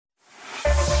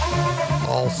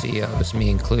all CEOs, me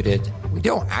included, we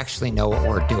don't actually know what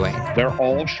we're doing. They're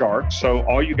all sharks, so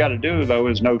all you got to do, though,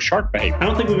 is know shark behavior. I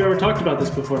don't think we've ever talked about this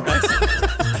before.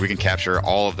 We can capture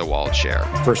all of the wallet share.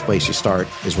 First place you start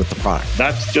is with the product.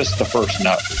 That's just the first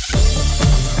note.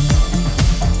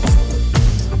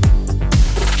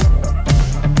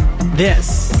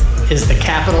 This is the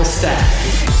Capital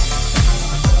Stack.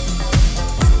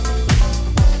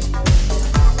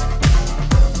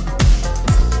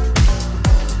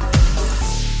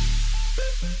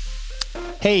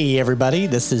 Hey, everybody.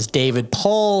 This is David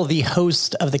Paul, the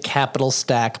host of the Capital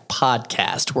Stack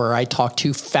podcast, where I talk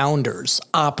to founders,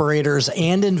 operators,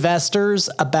 and investors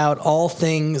about all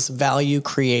things value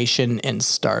creation in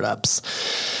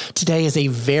startups. Today is a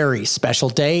very special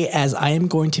day as I am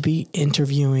going to be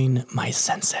interviewing my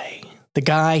sensei, the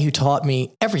guy who taught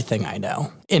me everything I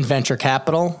know in venture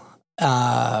capital,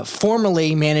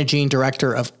 formerly managing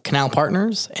director of Canal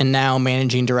Partners and now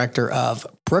managing director of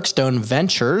Brookstone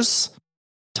Ventures,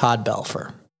 Todd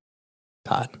Belfer.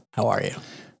 Todd, how are you?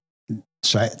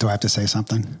 Do I have to say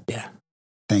something? Yeah.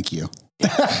 Thank you.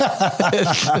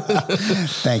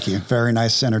 Thank you. Very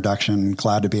nice introduction.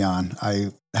 Glad to be on.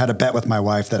 I had a bet with my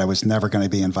wife that I was never going to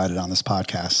be invited on this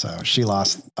podcast, so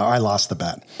I lost the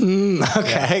bet.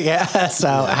 Okay, yeah. So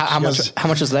how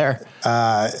much is there?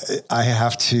 I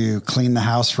have to clean the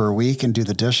house for a week and do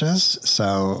the dishes.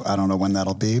 So I don't know when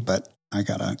that'll be, but I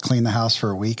got to clean the house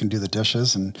for a week and do the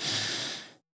dishes. And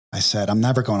I said, I'm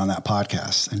never going on that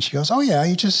podcast. And she goes, oh yeah,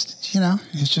 he's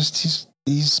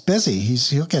busy.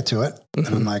 He'll get to it. Mm-hmm.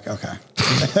 And I'm like, okay.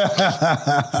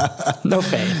 No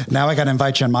faith. Now I got to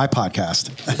invite you on my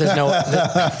podcast.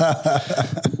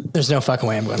 There's no fucking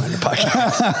way I'm going on your podcast.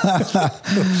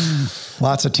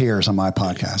 Lots of tears on my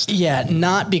podcast. Yeah.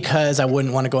 Not because I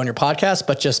wouldn't want to go on your podcast,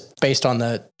 but just based on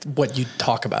what you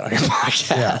talk about on your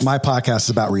podcast. Yeah. My podcast is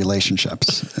about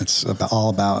relationships. It's all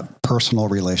about personal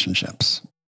relationships.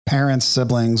 Parents,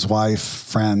 siblings, wife,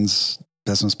 friends,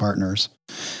 business partners.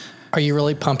 Are you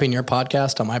really pumping your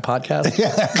podcast on my podcast?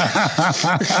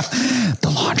 The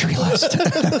laundry list.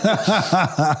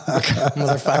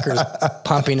 Motherfucker's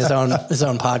pumping his own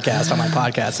podcast on my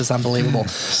podcast. It's unbelievable.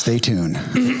 Stay tuned.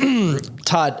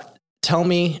 Todd, tell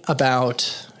me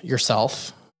about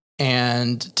yourself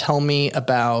and tell me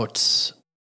about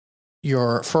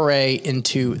your foray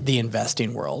into the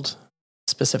investing world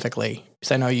specifically.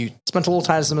 Because I know you spent a little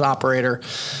time as an operator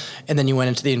and then you went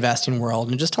into the investing world.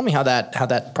 And just tell me how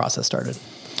that process started.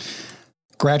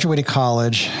 Graduated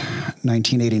college,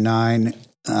 1989,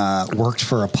 worked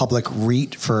for a public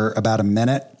REIT for about a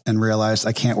minute and realized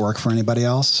I can't work for anybody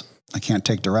else. I can't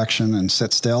take direction and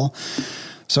sit still.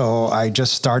 So I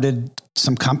just started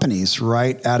some companies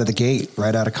right out of the gate,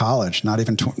 right out of college, not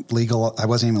even legal. I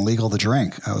wasn't even legal to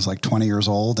drink. I was like 20 years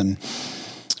old and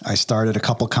I started a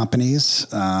couple companies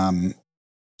and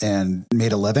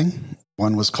made a living.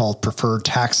 One was called Preferred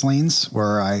Tax Liens,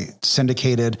 where I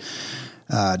syndicated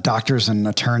doctors and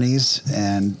attorneys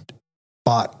and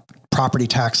bought property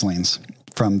tax liens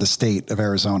from the state of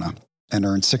Arizona and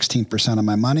earned 16% of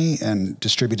my money and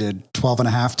distributed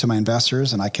 12.5% to my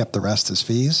investors, and I kept the rest as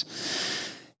fees.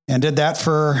 And did that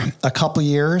for a couple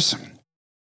years.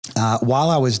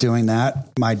 While I was doing that,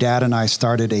 my dad and I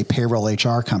started a payroll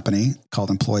HR company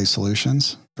called Employee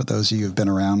Solutions. For those of you who've been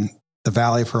around the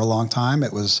Valley for a long time,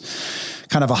 it was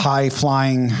kind of a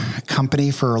high-flying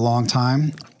company for a long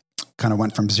time. Kind of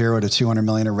went from 0 to 200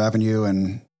 million in revenue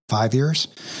in 5 years.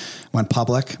 Went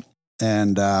public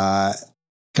and got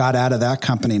out of that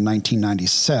company in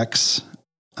 1996.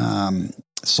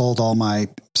 Sold all my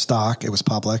stock. It was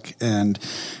public and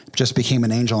just became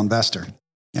an angel investor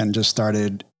and just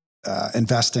started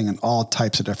investing in all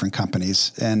types of different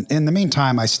companies. And in the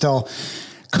meantime, I still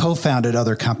co-founded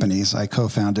other companies. I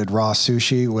co-founded Raw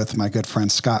Sushi with my good friend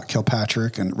Scott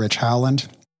Kilpatrick and Rich Howland.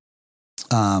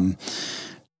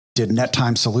 Did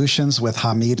NetTime Solutions with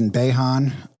Hamid and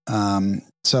Behan.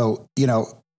 So,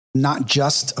 not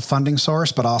just a funding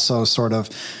source, but also sort of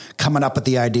coming up with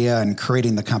the idea and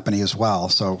creating the company as well.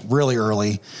 So really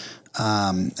early,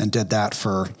 and did that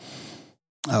from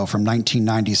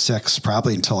 1996,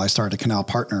 probably until I started Canal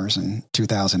Partners in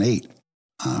 2008.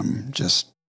 Just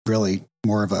really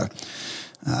more of a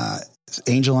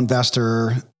angel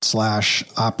investor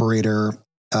 / operator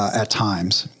at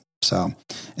times. So,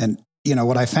 and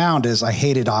what I found is I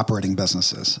hated operating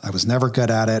businesses. I was never good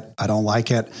at it. I don't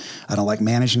like it. I don't like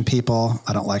managing people.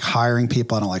 I don't like hiring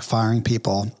people. I don't like firing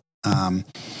people.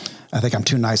 I think I'm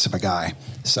too nice of a guy.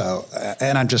 So,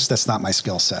 and that's not my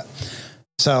skill set.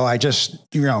 So I just,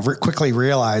 quickly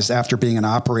realized after being an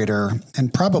operator in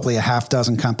probably a half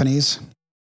dozen companies,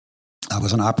 I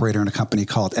was an operator in a company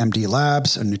called MD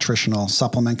Labs, a nutritional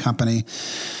supplement company.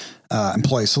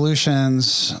 Employee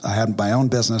Solutions. I had my own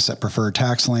business at Preferred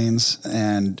Tax Liens,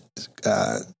 and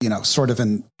sort of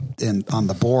in on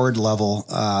the board level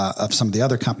of some of the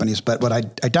other companies. But what I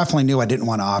definitely knew I didn't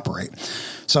want to operate.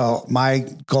 So my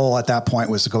goal at that point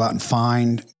was to go out and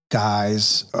find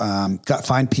guys,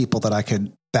 find people that I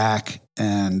could back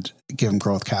and give them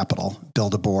growth capital,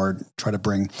 build a board, try to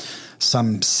bring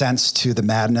some sense to the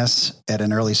madness at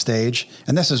an early stage.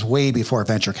 And this is way before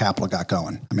venture capital got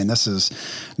going. I mean, this is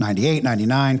 98,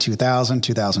 99, 2000,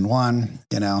 2001.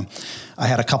 I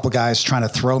had a couple guys trying to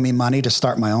throw me money to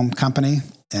start my own company.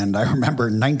 And I remember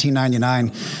in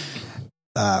 1999,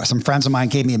 some friends of mine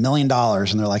gave me $1 million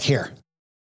and they're like, here,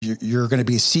 you're going to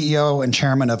be CEO and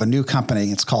chairman of a new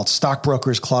company. It's called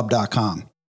stockbrokersclub.com.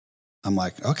 I'm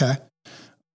like, okay,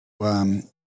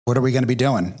 what are we going to be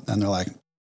doing? And they're like,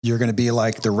 you're going to be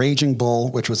like the Raging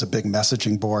Bull, which was a big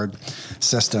messaging board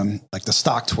system, like the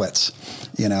stock twits.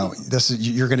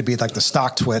 You're going to be like the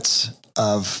stock twits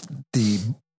of the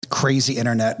crazy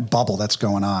internet bubble that's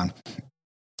going on.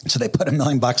 So they put $1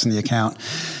 million in the account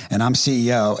and I'm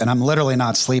CEO and I'm literally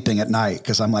not sleeping at night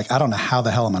because I'm like, I don't know how the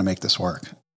hell I'm going to make this work.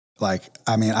 I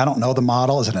don't know the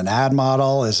model. Is it an ad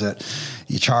model? Is it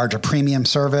you charge a premium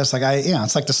service?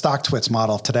 It's like the stock twits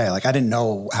model of today. I didn't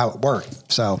know how it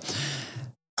worked. So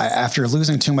after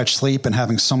losing too much sleep and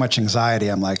having so much anxiety,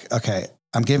 I'm like, okay,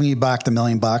 I'm giving you back the $1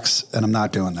 million and I'm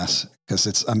not doing this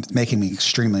because I'm making me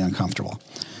extremely uncomfortable.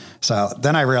 So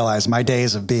then I realized my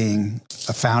days of being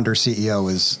a founder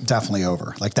CEO is definitely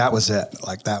over. That was it.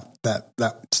 That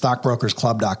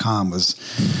stockbrokersclub.com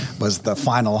was the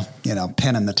final,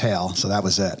 pin in the tail. So that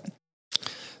was it.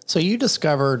 So you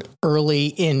discovered early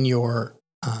in your,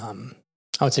 I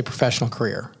would say professional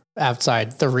career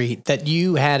outside the REIT that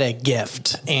you had a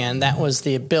gift, and that was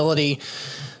the ability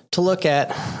to look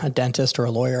at a dentist or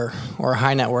a lawyer or a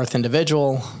high net worth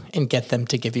individual and get them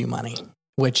to give you money,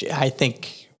 which I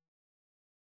think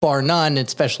bar none,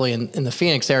 especially in the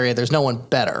Phoenix area, there's no one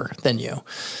better than you,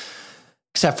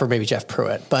 except for maybe Jeff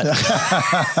Pruitt. But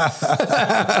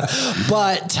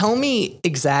but tell me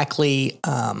exactly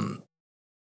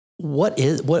what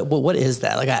is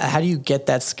that? How do you get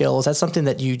that skill? Is that something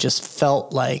that you just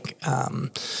felt like you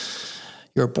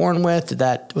were born with?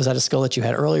 Was that a skill that you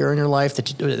had earlier in your life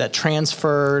that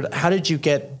transferred? How did you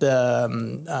get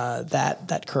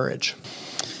that courage?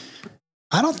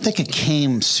 I don't think it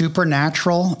came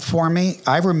supernatural for me.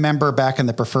 I remember back in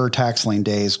the Preferred Tax Lien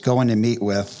days going to meet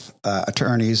with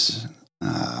attorneys,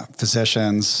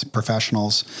 physicians,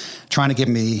 professionals, trying to get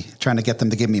them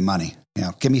to give me money.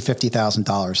 Give me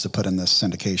 $50,000 to put in this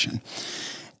syndication.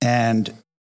 And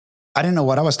I didn't know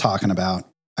what I was talking about.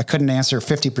 I couldn't answer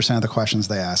 50% of the questions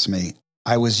they asked me.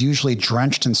 I was usually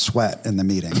drenched in sweat in the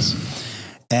meetings.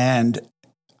 And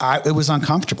it was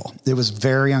uncomfortable. It was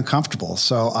very uncomfortable.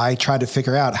 So I tried to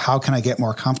figure out how can I get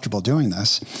more comfortable doing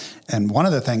this? And one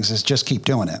of the things is just keep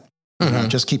doing it.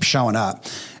 Just keep showing up.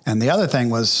 And the other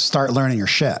thing was start learning your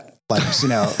shit.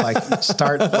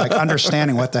 Start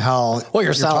understanding what the hell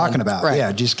you're talking about. Right. Yeah,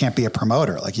 you just can't be a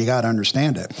promoter. You got to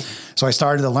understand it. So I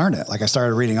started to learn it. I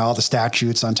started reading all the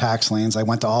statutes on tax liens. I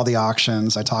went to all the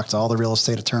auctions. I talked to all the real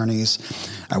estate attorneys.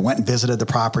 I went and visited the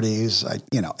properties. I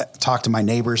talked to my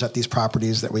neighbors at these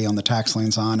properties that we own the tax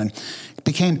liens on, and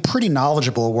became pretty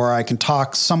knowledgeable where I can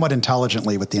talk somewhat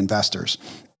intelligently with the investors.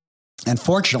 And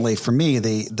fortunately for me,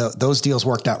 those deals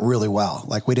worked out really well.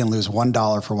 We didn't lose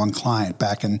 $1 for one client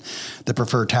back in the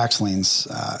Preferred Tax Liens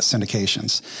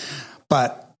syndications.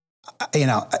 But,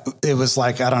 it was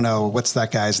I don't know, what's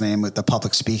that guy's name with the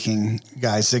public speaking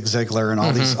guy, Zig Ziglar and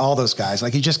all those guys.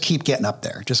 You just keep getting up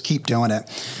there, just keep doing it.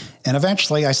 And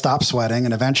eventually I stopped sweating,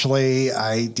 and eventually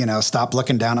I, stopped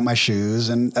looking down at my shoes.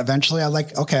 And eventually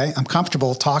okay, I'm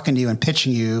comfortable talking to you and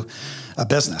pitching you a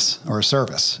business or a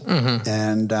service.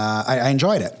 And I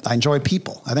enjoyed it. I enjoyed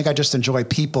people. I think I just enjoy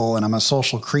people, and I'm a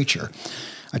social creature.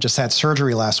 I just had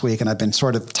surgery last week, and I've been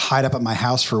sort of tied up at my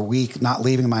house for a week, not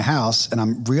leaving my house. And I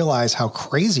realize how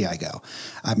crazy I go.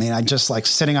 I mean, I just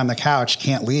sitting on the couch,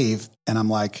 can't leave. And I'm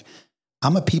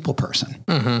a people person.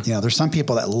 There's some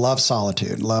people that love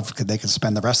solitude, they can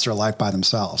spend the rest of their life by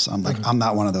themselves. I'm I'm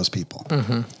not one of those people.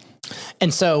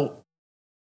 And so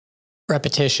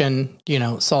repetition,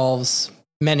 solves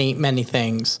many, many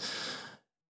things.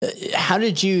 How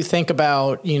did you think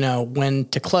about, when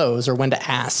to close or when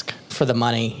to ask for the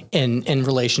money in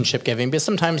relationship giving? Because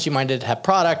sometimes you might have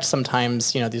product,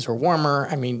 sometimes, these were warmer.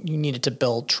 I mean, you needed to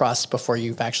build trust before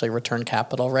you've actually returned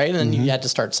capital, right? And you had to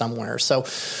start somewhere. So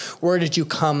where did you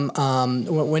come,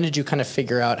 when did you kind of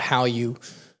figure out how you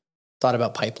thought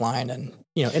about pipeline and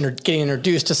getting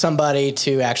introduced to somebody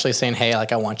to actually saying, hey,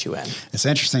 like I want you in? It's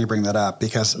interesting you bring that up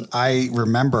because I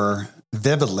remember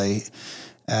vividly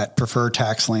at Preferred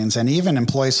Tax Liens and even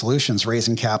Employee Solutions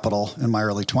raising capital in my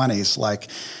early 20s. Like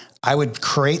I would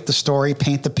create the story,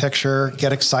 paint the picture,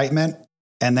 get excitement,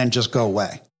 and then just go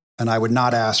away. And I would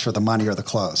not ask for the money or the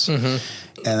close. And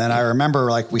then I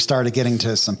remember like we started getting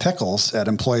to some pickles at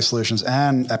Employee Solutions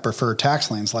and at Preferred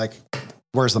Tax Liens. Like,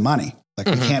 where's the money?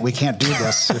 Like we can't do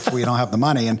this if we don't have the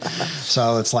money. And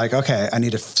so it's like, okay, I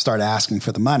need to start asking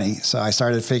for the money. So I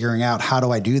started figuring out, how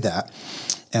do I do that?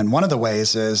 And one of the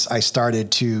ways is I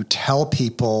started to tell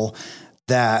people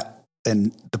that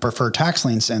in the Preferred Tax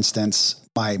Liens instance,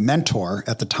 my mentor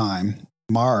at the time,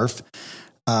 Marv,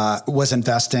 was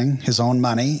investing his own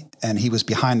money and he was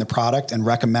behind the product and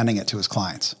recommending it to his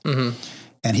clients.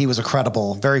 And he was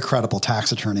a very credible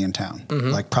tax attorney in town,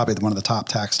 like probably one of the top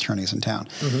tax attorneys in town.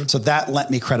 So that lent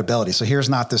me credibility. So here's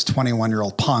not this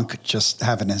 21-year-old punk just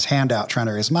having his hand out trying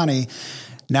to raise money.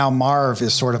 Now Marv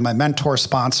is sort of my mentor,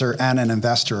 sponsor, and an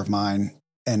investor of mine.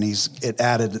 And it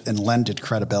added and lended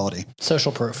credibility.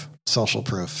 Social proof.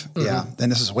 Yeah.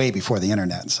 And this is way before the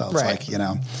internet. So it's like,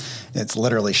 it's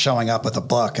literally showing up with a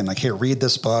book and like, here, read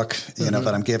this book,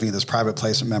 that I'm giving you this private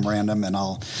placement memorandum. And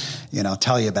I'll,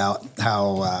 tell you about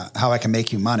how I can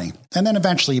make you money. And then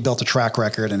eventually you built a track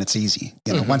record and it's easy.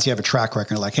 Once you have a track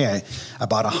record, like, hey, I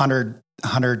bought 100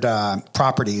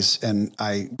 properties and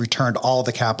I returned all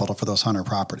the capital for those 100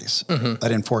 properties. I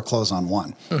didn't foreclose on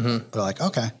one. They're like,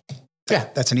 okay. Yeah,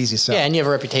 that's an easy sell. Yeah, and you have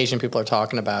a reputation. People are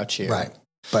talking about you. Right.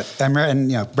 But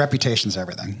reputation's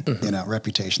everything.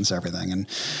 Reputation's everything. And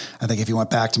I think if you went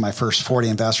back to my first 40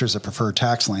 investors at Preferred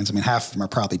Tax Liens, I mean, half of them are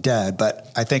probably dead, but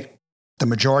I think the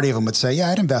majority of them would say,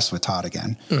 yeah, I'd invest with Todd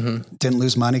again. Didn't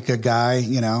lose money. Good guy,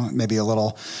 maybe a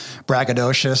little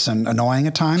braggadocious and annoying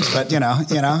at times, but I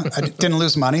didn't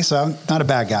lose money. So not a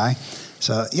bad guy.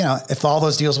 So, if all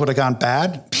those deals would have gone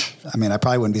bad, I mean, I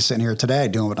probably wouldn't be sitting here today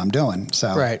doing what I'm doing.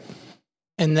 So, right.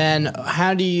 And then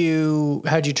how'd you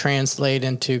translate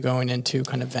into going into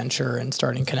kind of venture and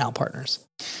starting Canal Partners?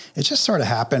 It just sort of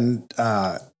happened,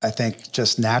 I think,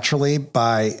 just naturally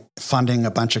by funding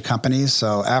a bunch of companies.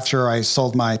 So after I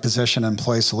sold my position in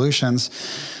Employee Solutions,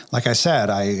 like I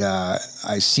said, I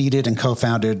seeded and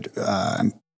co-founded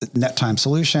NetTime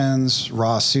Solutions,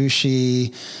 Raw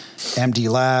Sushi, MD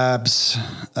Labs,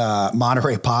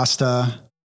 Monterey Pasta,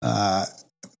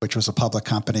 which was a public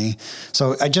company.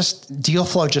 So deal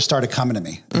flow just started coming to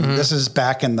me. This is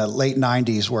back in the late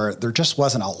 90s where there just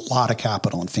wasn't a lot of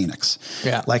capital in Phoenix.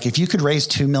 Yeah. Like if you could raise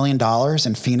 $2 million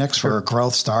in Phoenix for a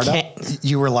growth startup,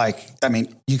 you were like, I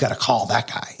mean, you got to call that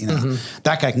guy,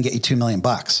 that guy can get you $2 million.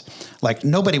 Like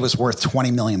nobody was worth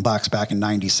 $20 million back in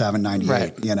 97, 98,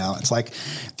 right. It's like,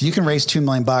 if you can raise $2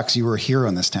 million, you were a hero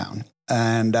in this town.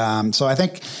 And so I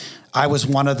think I was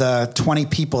one of the 20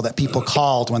 people that people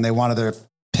called when they wanted to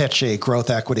pitch a growth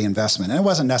equity investment. And it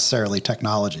wasn't necessarily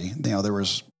technology. There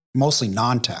was mostly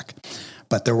non-tech,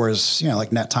 but there was, like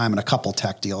NetTime and a couple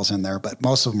tech deals in there, but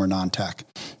most of them were non-tech.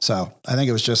 So I think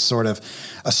it was just sort of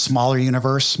a smaller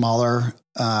universe, smaller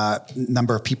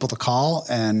number of people to call.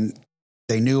 And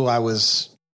they knew I was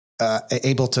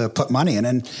able to put money in.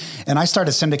 And I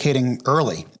started syndicating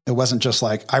early. It wasn't just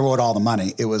like I wrote all the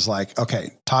money. It was like, okay,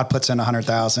 Todd puts in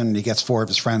 $100,000 and he gets 4 of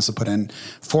his friends to put in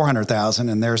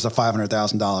 $400,000 and there's the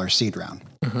 $500,000 seed round.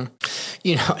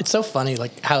 It's so funny,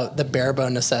 like how the bare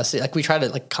bone necessity, like we try to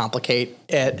like complicate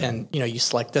it and, you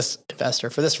select this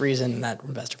investor for this reason and that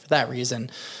investor for that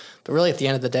reason. But really at the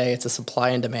end of the day, it's a supply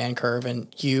and demand curve and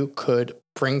you could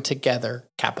bring together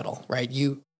capital, right?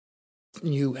 You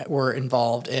were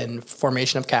involved in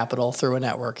formation of capital through a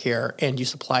network here, and you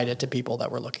supplied it to people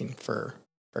that were looking for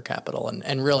capital.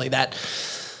 And really that,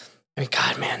 I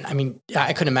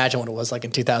couldn't imagine what it was like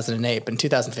in 2008, but in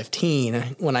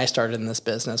 2015, when I started in this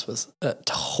business was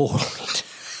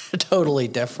totally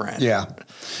different. Yeah.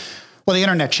 Well, the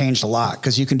internet changed a lot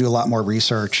because you can do a lot more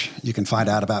research. You can find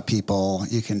out about people.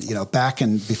 You can, back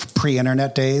in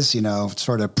pre-internet days,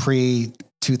 sort of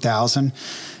pre-2000,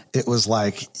 it was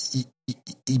like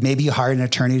maybe you hired an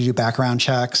attorney to do background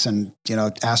checks and,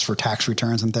 ask for tax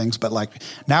returns and things. But like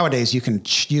nowadays you can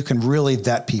really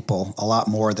vet people a lot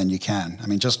more than you can. I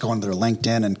mean, just going to their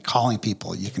LinkedIn and calling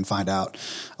people, you can find out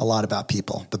a lot about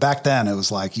people. But back then it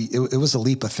was like, it was a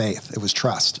leap of faith. It was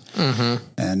trust.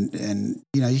 And,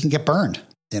 you can get burned,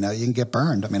 you can get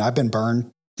burned. I mean, I've been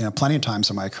burned, plenty of times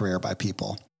in my career by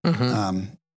people.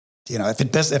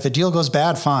 If a deal goes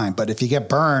bad, fine. But if you get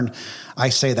burned, I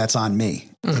say that's on me,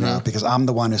 because I'm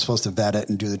the one who's supposed to vet it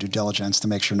and do the due diligence to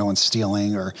make sure no one's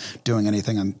stealing or doing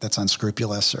anything that's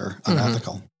unscrupulous or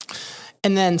unethical.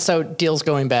 And then, so deals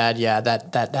going bad,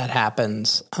 that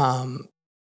happens. And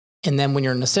then when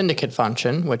you're in a syndicate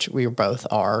function, which we both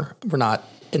are, we're not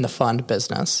in the fund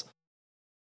business.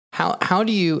 How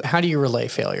do you relay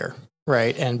failure,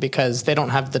 right? And because they don't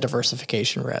have the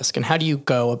diversification risk, and how do you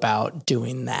go about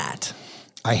doing that?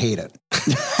 I hate it.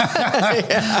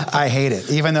 I hate it.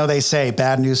 Even though they say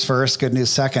bad news first, good news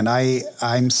second,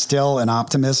 I'm still an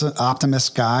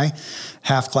optimist guy,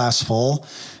 half glass full.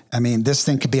 I mean, this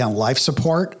thing could be on life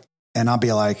support, and I'll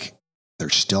be like,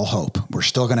 there's still hope. We're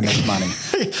still going to make money.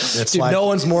 It's Dude, like, no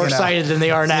one's more excited than they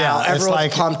are now. Yeah,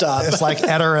 everyone's pumped up. It's like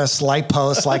Eterus light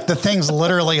posts. Like the thing's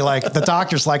literally like the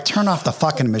doctor's like, turn off the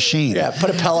fucking machine. Yeah,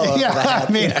 put a pillow over the head.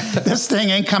 I mean, this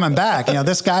thing ain't coming back.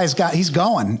 This guy's he's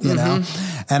going, you know?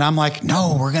 And I'm like,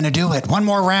 no, we're going to do it. One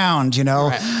more round,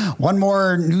 one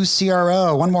more new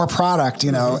CRO, one more product,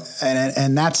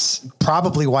 and that's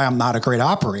probably why I'm not a great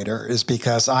operator, is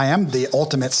because I am the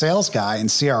ultimate sales guy in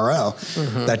CRO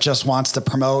that just wants to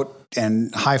promote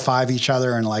and high five each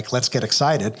other and like, let's get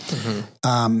excited.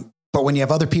 But when you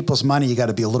have other people's money, you got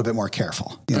to be a little bit more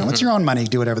careful. It's your own money,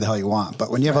 do whatever the hell you want.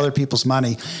 But when you have other people's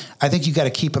money, I think you got to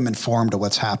keep them informed of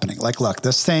what's happening. Like, look,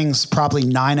 this thing's probably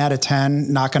 9 out of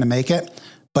 10 not going to make it.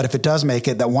 But if it does make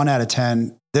it, that 1 out of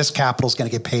 10, this capital is going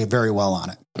to get paid very well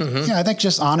on it. I think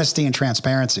just honesty and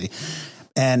transparency.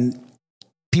 And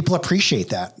people appreciate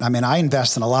that. I mean, I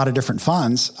invest in a lot of different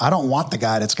funds. I don't want the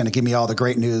guy that's going to give me all the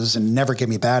great news and never give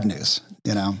me bad news,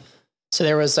 So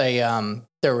there was a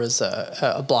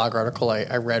blog article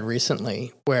I read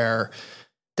recently where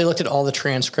they looked at all the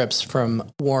transcripts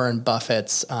from Warren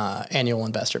Buffett's annual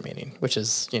investor meeting, which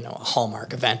is, a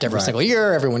hallmark event every single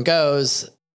year. Everyone goes.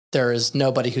 There is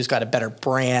nobody who's got a better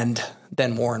brand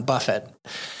than Warren Buffett.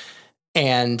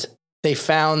 And they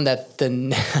found that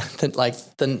the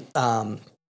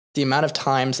amount of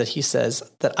times that he says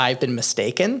that I've been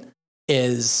mistaken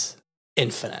is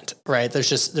infinite, right? There's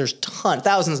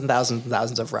thousands and thousands and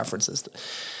thousands of references.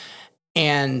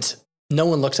 And no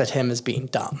one looks at him as being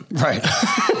dumb. Right.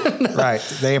 Right.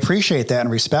 They appreciate that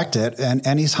and respect it.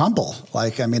 And he's humble.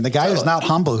 Like, I mean, the guy who's not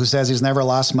humble, who says he's never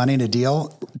lost money in a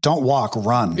deal, don't walk,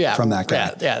 run from that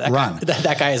guy. Run.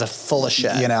 That guy is a full of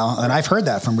shit. And I've heard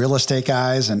that from real estate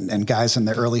guys and guys in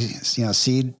the early,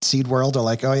 seed world are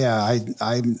like, oh yeah,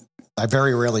 I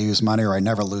very rarely use money, or I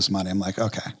never lose money. I'm like,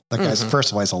 okay, that guy's first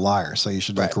of all, he's a liar. So you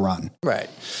should run. Right.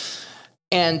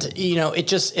 And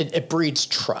it breeds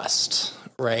trust.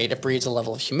 Right. It breeds a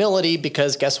level of humility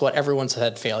because guess what? Everyone's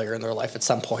had failure in their life at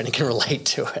some point and can relate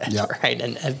to it. Yep. Right.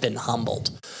 And have been humbled.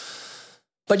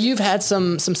 But you've had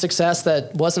some success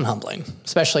that wasn't humbling,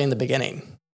 especially in the beginning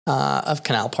of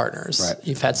Canal Partners. Right.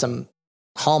 You've had some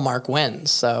hallmark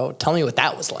wins. So tell me what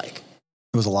that was like.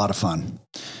 It was a lot of fun.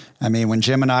 I mean, when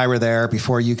Jim and I were there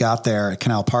before you got there at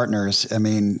Canal Partners, I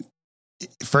mean,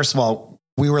 first of all,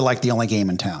 we were like the only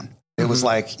game in town. It was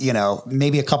like,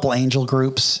 maybe a couple angel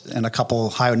groups and a couple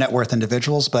high net worth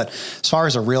individuals. But as far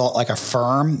as a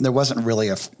firm, there wasn't really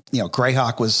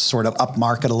Greyhawk was sort of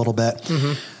upmarket a little bit.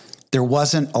 There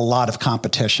wasn't a lot of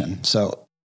competition. So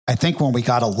I think when we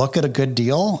got a look at a good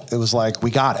deal, it was like,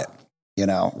 we got it,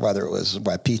 whether it was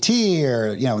PT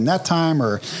or, Net Time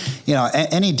or,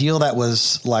 any deal that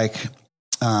was like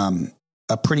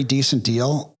a pretty decent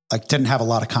deal. Like didn't have a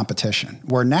lot of competition.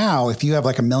 Where now, if you have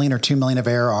like $1 million or $2 million of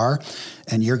ARR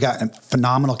and you're got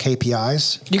phenomenal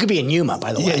KPIs. You could be in Yuma,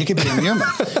 by the way. Yeah, you could be in Yuma.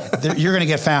 You're going to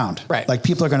get found. Right. Like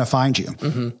people are going to find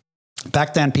you.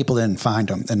 Back then, people didn't find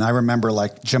them. And I remember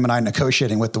like Jim and I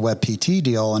negotiating with the Web PT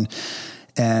deal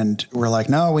and we're like,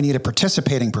 no, we need a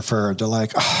participating preferred. They're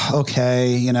like, oh,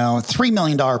 okay, $3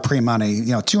 million pre-money,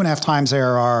 2.5 times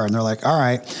ARR. And they're like, all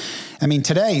right. I mean,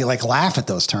 today you like laugh at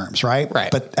those terms, right?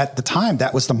 Right. But at the time,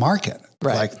 that was the market.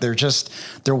 Right. Like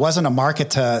there wasn't a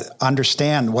market to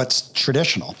understand what's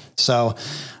traditional. So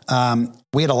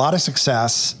we had a lot of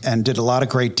success and did a lot of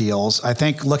great deals. I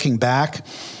think looking back,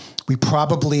 we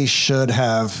probably should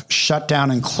have shut down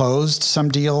and closed some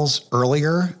deals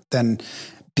earlier than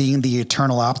being the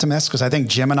eternal optimist. Because I think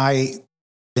Jim and I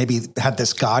maybe had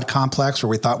this God complex where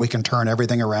we thought we can turn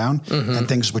everything around and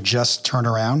things would just turn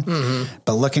around.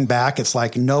 But looking back, it's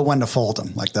like know when to fold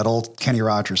them, like that old Kenny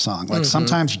Rogers song. Like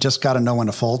sometimes you just got to know when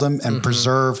to fold them and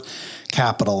preserve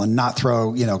capital and not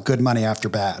throw, good money after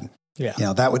bad.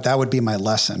 Yeah. That would be my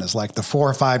lesson is like the 4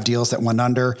 or 5 deals that went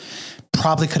under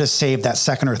probably could have saved that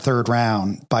second or third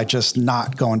round by just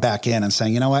not going back in and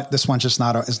saying, you know what, this one's just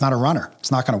it's not a runner. It's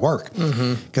not going to work.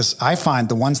 Because I find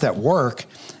the ones that work,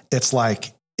 it's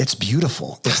like, it's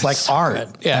beautiful. It's like so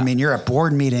art. Yeah. I mean, you're at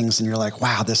board meetings and you're like,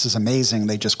 wow, this is amazing.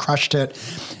 They just crushed it.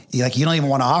 You don't even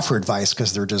want to offer advice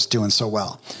because they're just doing so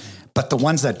well. But the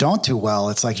ones that don't do well,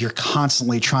 it's like you're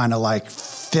constantly trying to like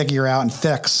figure out and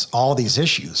fix all these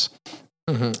issues.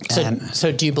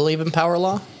 So do you believe in power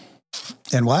law?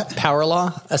 In what? Power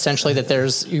law, essentially that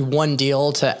there's one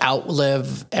deal to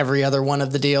outlive every other one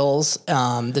of the deals.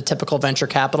 The typical venture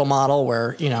capital model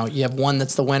where, you have one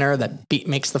that's the winner that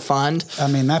makes the fund. I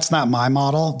mean, that's not my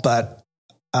model, but,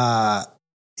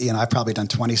 I've probably done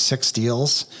 26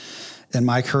 deals in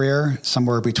my career.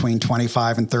 Somewhere between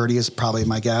 25 and 30 is probably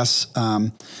my guess.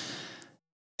 And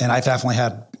I definitely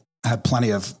had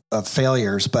plenty of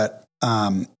failures, but,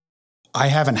 I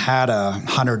haven't had a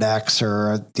 100x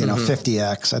or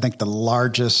 50x. I think the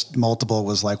largest multiple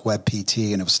was like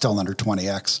WebPT, and it was still under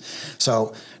 20x.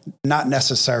 So not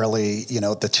necessarily,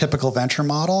 the typical venture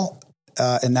model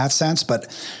in that sense,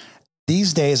 but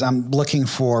these days I'm looking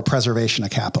for preservation of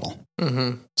capital.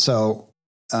 So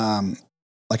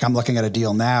like I'm looking at a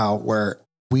deal now where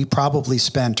we probably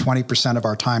spend 20% of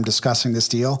our time discussing this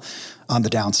deal on the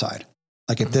downside.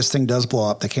 Like if this thing does blow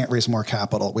up, they can't raise more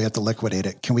capital, we have to liquidate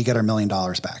it. Can we get our $1 million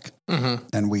back?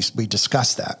 And we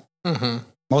discuss that.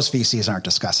 Most VCs aren't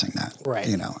discussing that, right?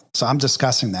 So I'm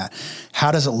discussing that.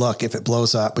 How does it look if it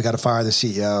blows up? We got to fire the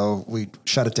CEO. We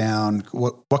shut it down.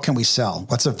 What can we sell?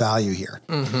 What's the value here?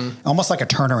 Almost like a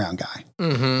turnaround guy.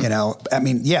 I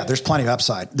mean, yeah, there's plenty of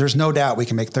upside. There's no doubt we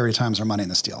can make 30 times our money in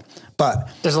this deal. But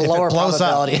there's a lower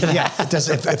probability.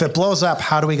 If it blows up,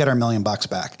 how do we get our $1 million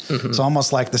back? So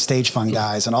almost like the stage fund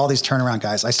guys and all these turnaround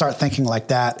guys, I start thinking like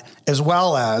that, as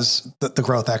well as the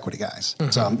growth equity guys.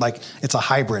 So I'm like, it's a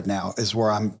hybrid now is where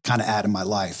I'm kind of at in my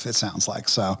life, it sounds like.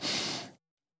 So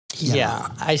yeah,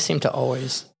 I seem to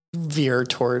always veer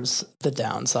towards the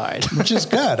downside, which is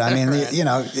good. I mean, right.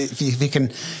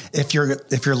 if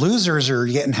your losers are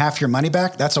getting half your money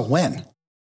back, that's a win.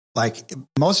 Like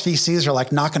most VCs are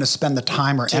like not going to spend the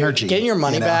time or energy. Getting your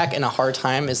money back in a hard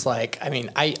time is like, I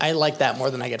mean, I like that more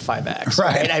than I get 5X.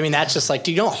 Right. I mean, that's just like,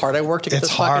 do you know how hard I work to get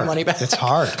this fucking money back? It's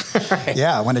hard. Right.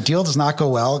 Yeah. When a deal does not go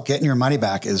well, getting your money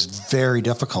back is very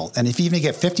difficult. And if you even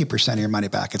get 50% of your money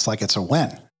back, it's like, it's a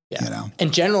win. Yeah.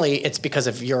 And generally it's because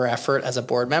of your effort as a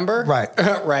board member. Right.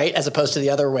 Right. As opposed to the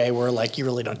other way where like you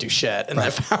really don't do shit. And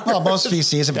well, most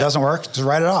VCs, if it doesn't work, just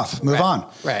write it off, move on.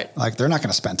 Right. Like they're not going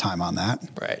to spend time on that.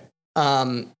 Right.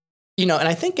 And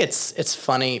I think it's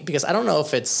funny because I don't know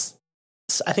if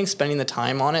I think spending the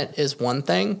time on it is one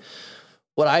thing.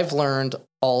 What I've learned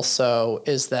also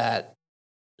is that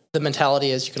the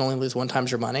mentality is you can only lose one time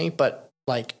your money, but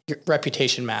like your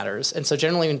reputation matters. And so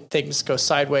generally when things go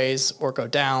sideways or go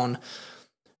down,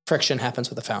 friction happens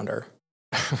with the founder.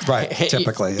 Right.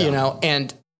 Typically, yeah.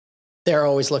 And they're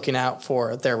always looking out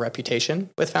for their reputation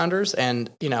with founders.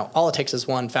 And, all it takes is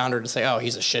one founder to say, oh,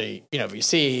 he's a shitty,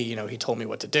 VC, he told me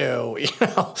what to do, he,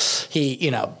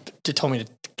 told me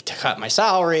to cut my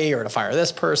salary or to fire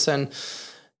this person.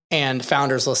 And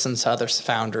founders listen to other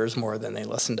founders more than they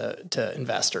listen to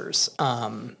investors.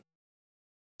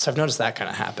 So I've noticed that kind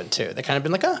of happen too. They kind of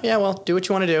been like, oh yeah, well, do what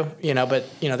you want to do, but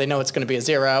they know it's going to be a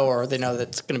 0 or they know that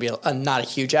it's going to be not a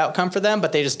huge outcome for them,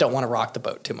 but they just don't want to rock the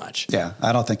boat too much. Yeah.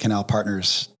 I don't think Canal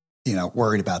Partners,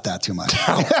 worried about that too much.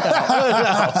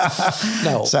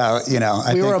 No. So,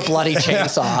 we were a bloody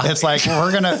chainsaw. It's like, we're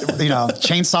going to,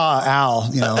 chainsaw Al,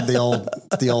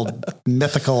 the old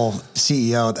mythical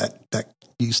CEO that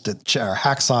used to chair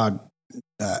Hacksaw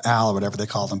Al or whatever they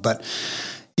called him. But,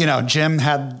 Jim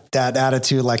had that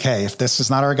attitude like, hey, if this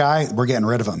is not our guy, we're getting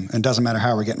rid of him. It doesn't matter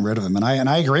how we're getting rid of him. And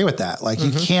I agree with that. Like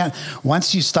you can't,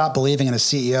 once you stop believing in a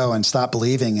CEO and stop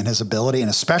believing in his ability,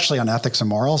 and especially on ethics and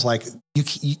morals, like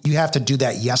you have to do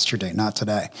that yesterday, not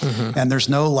today. And there's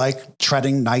no like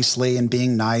treading nicely and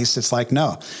being nice. It's like,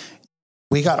 no,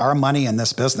 we got our money in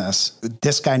this business.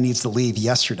 This guy needs to leave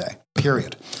yesterday,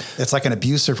 period. It's like an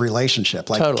abusive relationship.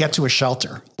 Like get to a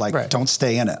shelter, like don't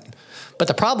stay in it. But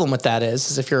the problem with that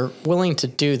is if you're willing to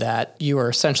do that, you are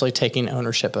essentially taking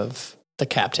ownership of the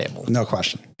cap table. No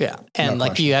question. Yeah.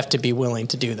 And you have to be willing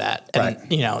to do that. And,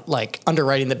 like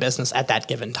underwriting the business at that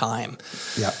given time.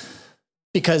 Yeah.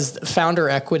 Because founder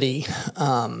equity,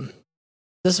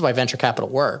 this is why venture capital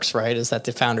works, right? Is that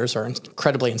the founders are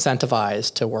incredibly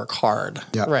incentivized to work hard,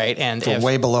 right? And for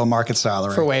way below market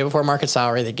salary. For way before market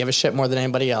salary, they give a shit more than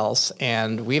anybody else.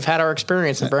 And we've had our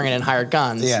experience in bringing in hired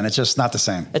guns. Yeah, and it's just not the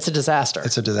same. It's a disaster.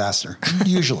 It's a disaster.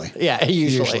 Usually.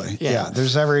 Usually. Yeah.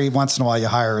 There's every once in a while you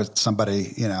hire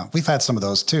somebody, we've had some of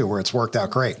those too, where it's worked out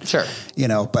great. Sure.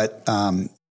 But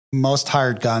most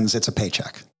hired guns, it's a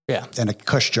paycheck. Yeah. And a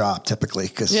cush job typically,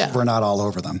 because we're not all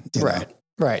over them. Right. Know?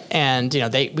 Right. And,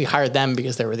 we hired them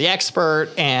because they were the expert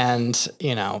and,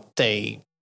 they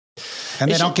And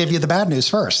they don't give you the bad news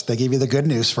first. They give you the good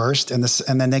news first, and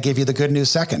then they give you the good news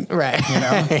second. Right. You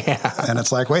know? Yeah. And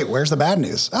it's like, wait, where's the bad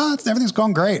news? Oh, everything's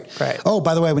going great. Right. Oh,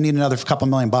 by the way, we need another couple $1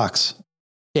 million.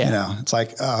 Yeah. You know, it's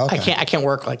like, oh, okay. I can't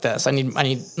work like this. I need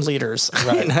leaders.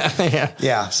 Right. Yeah.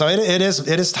 Yeah. So it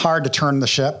is hard to turn the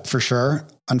ship for sure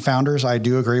on founders. I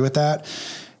do agree with that.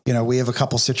 You know, we have a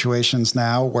couple situations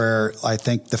now where I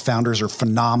think the founders are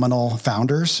phenomenal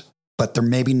founders, but they're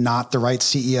maybe not the right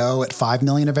CEO at 5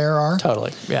 million of ARR.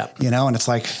 Totally. Yeah. You know, and it's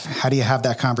like, how do you have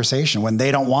that conversation when they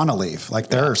don't want to leave? Like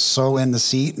they're so in the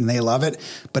seat and they love it,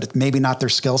 but it's maybe not their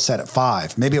skill set at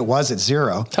 5. Maybe it was at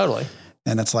 0. Totally.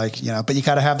 And it's like, you know, but you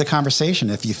got to have the conversation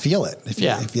if you feel it,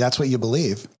 if that's what you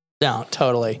believe. No,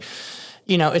 totally.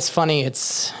 You know, it's funny.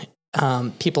 It's,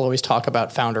 people always talk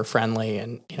about founder friendly,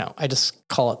 and, you know, I just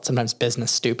call it sometimes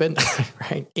business stupid,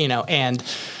 right? You know, and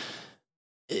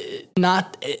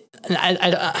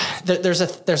there's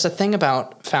a thing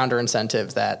about founder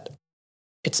incentive that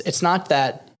it's not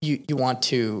that you want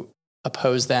to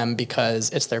oppose them because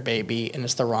it's their baby and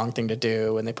it's the wrong thing to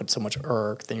do and they put so much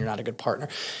irk, then you're not a good partner.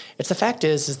 It's the fact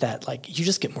is that like you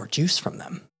just get more juice from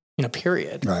them, you know,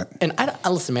 period. Right. And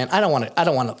listen, man, I don't want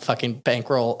to fucking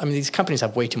bankroll. I mean, these companies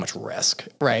have way too much risk,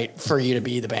 right, for you to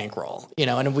be the bankroll, you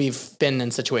know, and we've been in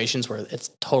situations where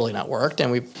it's totally not worked,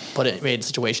 and we made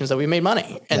situations that we made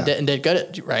money and did good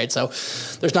at, right? So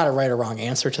there's not a right or wrong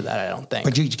answer to that, I don't think.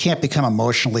 But you can't become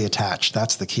emotionally attached.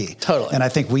 That's the key. Totally. And I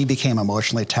think we became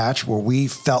emotionally attached where we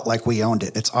felt like we owned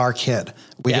it. It's our kid.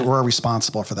 We're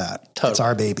responsible for that. Totally. It's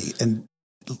our baby. And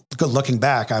looking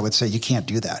back, I would say you can't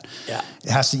do that. Yeah.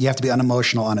 You have to be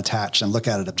unemotional, unattached, and look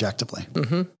at it objectively.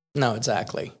 Mm-hmm. No,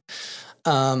 exactly.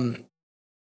 And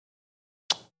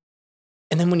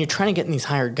then when you're trying to get in these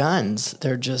hired guns,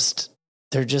 they're just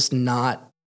not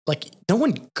like, no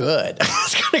one good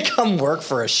is going to come work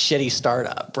for a shitty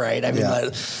startup, right? I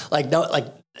mean,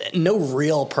 no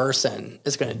real person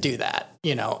is going to do that.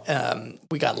 You know,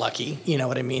 we got lucky, you know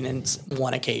what I mean? And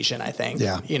one occasion, I think,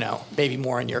 you know, maybe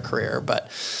more in your career, but,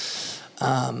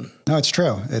 no, it's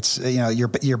true. It's, you know,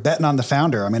 you're betting on the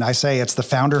founder. I mean, I say it's the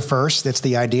founder first, it's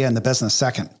the idea and the business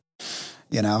second,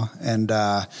 you know, and,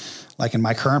 like in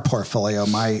my current portfolio,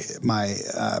 my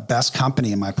best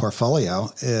company in my portfolio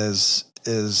is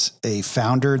a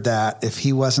founder that if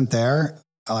he wasn't there,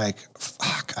 like,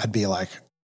 fuck, I'd be like,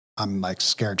 I'm like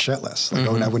scared shitless.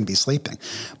 Like, I wouldn't be sleeping.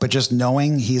 But just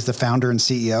knowing he's the founder and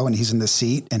CEO and he's in the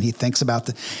seat and he thinks about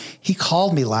he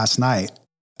called me last night,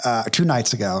 2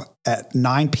 nights ago at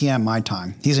 9 p.m. my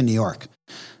time. He's in New York.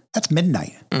 That's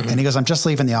midnight. And he goes, I'm just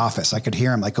leaving the office. I could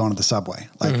hear him like going to the subway.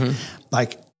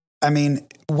 Like, I mean,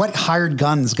 what hired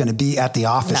gun's going to be at the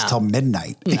office till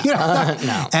midnight? No. You know?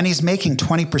 No. And he's making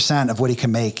 20% of what he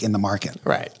can make in the market.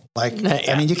 Right. Like,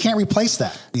 I mean, you can't replace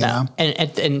that, you know?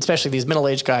 And especially these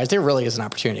middle-aged guys, there really is an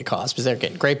opportunity cost because they're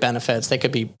getting great benefits. They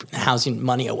could be housing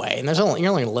money away, and you're only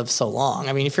going to live so long.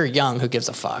 I mean, if you're young, who gives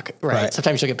a fuck, right?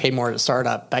 Sometimes you'll get paid more at a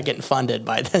startup by getting funded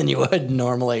than you would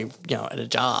normally, you know, at a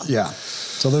job. Yeah.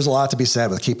 So there's a lot to be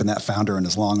said with keeping that founder in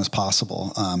as long as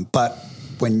possible. But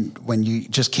when you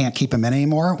just can't keep him in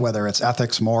anymore, whether it's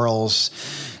ethics, morals,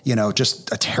 you know,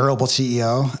 just a terrible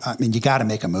CEO, I mean, you got to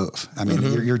make a move. I mean,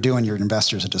 you're doing your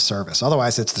investors a disservice.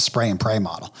 Otherwise, it's the spray and pray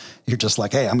model. You're just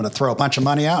like, hey, I'm going to throw a bunch of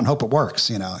money out and hope it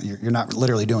works. You know, you're not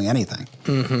literally doing anything.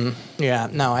 Yeah,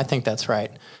 no, I think that's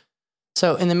right.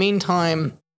 So in the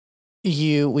meantime,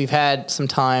 we've had some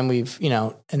time,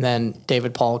 and then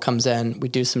David Paul comes in, we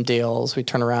do some deals, we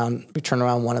turn around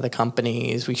one of the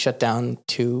companies, we shut down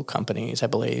 2 companies, I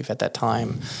believe, at that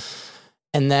time.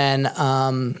 And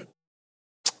then,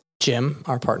 Jim,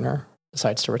 our partner,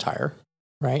 decides to retire,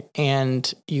 right?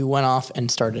 And you went off and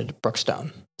started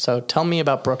Brookstone. So tell me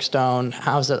about Brookstone.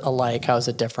 How's it alike? How is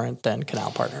it different than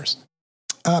Canal Partners?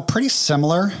 Pretty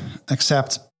similar,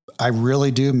 except I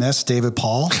really do miss David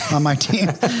Paul on my team.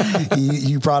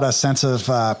 You brought a sense of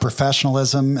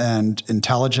professionalism and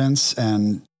intelligence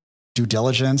and due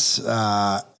diligence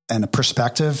and a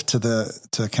perspective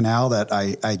to Canal that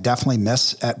I definitely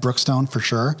miss at Brookstone for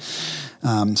sure.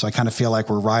 So I kind of feel like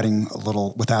we're riding a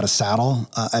little without a saddle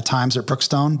at times at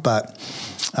Brookstone, but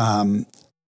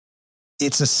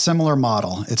it's a similar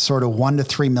model. It's sort of 1 to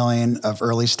 3 million of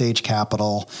early stage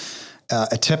capital.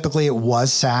 Typically it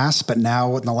was SaaS, but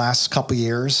now in the last couple of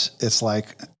years,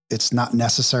 it's not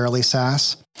necessarily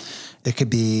SaaS. It could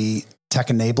be tech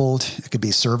enabled. It could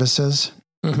be services.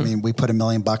 I mean, we put $1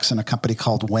 million in a company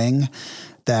called Wing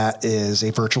that is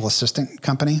a virtual assistant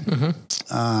company.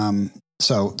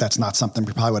 So that's not something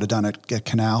we probably would have done at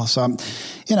Canal. So,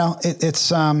 you know,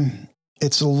 it's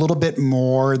a little bit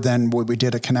more than what we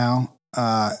did at Canal.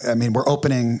 I mean, we're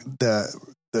opening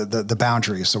the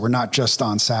boundaries. So we're not just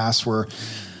on SaaS. Where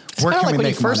It's kind of like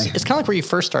where you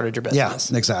first started your business.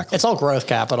 Yeah, exactly. It's all growth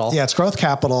capital. Yeah, it's growth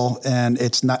capital, and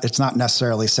it's not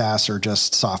necessarily SaaS or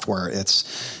just software.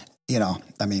 It's,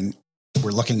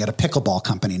 we're looking at a pickleball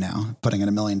company now, putting in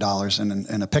 $1 million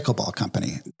in a pickleball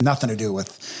company. Nothing to do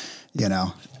with,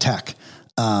 tech.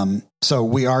 So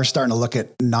we are starting to look at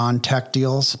non-tech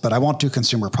deals, but I won't do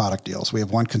consumer product deals. We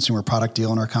have one consumer product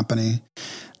deal in our company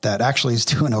that actually is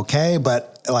doing okay,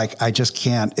 but I just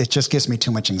can't, it just gives me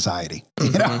too much anxiety.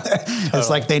 Mm-hmm. It's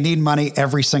like they need money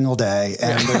every single day.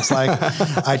 And it's like,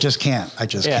 I just can't,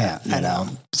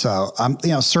 can't, So I'm,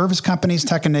 service companies,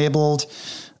 tech enabled,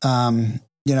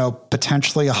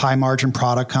 potentially a high margin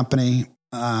product company.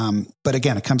 But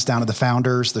again, it comes down to the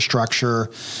founders, the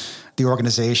structure, the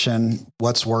organization,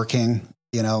 what's working,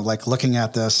 looking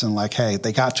at this and hey,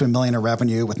 they got to $1 million in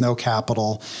revenue with no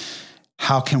capital.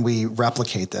 How can we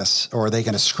replicate this? Or are they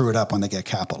going to screw it up when they get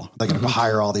capital? They're going to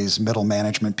hire all these middle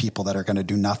management people that are going to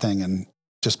do nothing and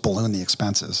just balloon the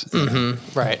expenses.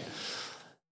 Right.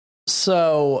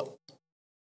 So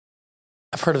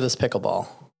I've heard of this pickleball.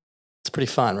 It's pretty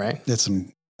fun, right?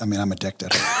 I'm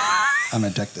addicted. I'm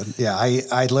addicted. Yeah.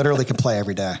 I literally could play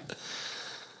every day.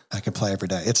 I could play every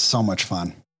day. It's so much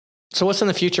fun. So what's in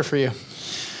the future for you?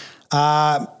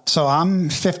 So I'm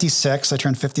 56. I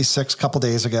turned 56 a couple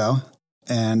days ago.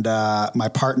 And my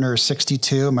partner is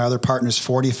 62. My other partner is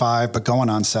 45, but going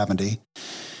on 70.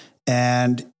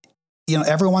 And,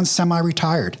 everyone's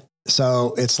semi-retired.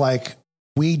 So it's like,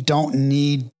 we don't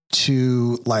need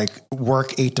to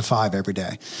work 8 to 5 every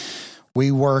day.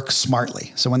 We work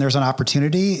smartly. So when there's an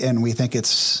opportunity and we think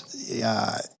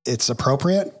it's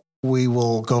appropriate, we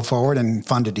will go forward and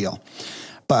fund a deal.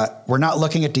 But we're not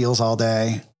looking at deals all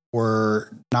day. We're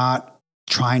not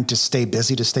trying to stay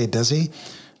busy.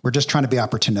 We're just trying to be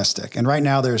opportunistic. And right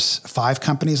now there's 5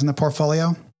 companies in the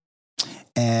portfolio,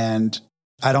 and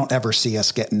I don't ever see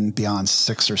us getting beyond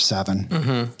 6 or 7.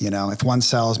 If one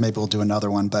sells, maybe we'll do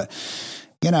another one. But,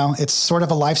 it's sort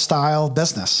of a lifestyle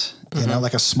business,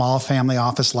 like a small family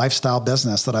office lifestyle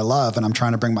business that I love. And I'm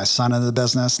trying to bring my son into the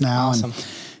business now. Awesome. And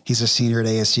he's a senior at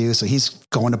ASU. So he's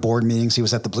going to board meetings. He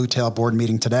was at the Blue Tail board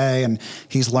meeting today, and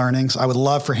he's learning. So I would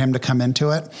love for him to come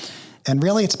into it. And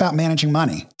really, it's about managing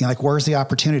money. Where's the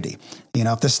opportunity?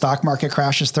 If the stock market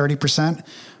crashes 30%,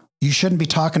 you shouldn't be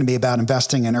talking to me about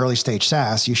investing in early stage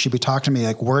SaaS. You should be talking to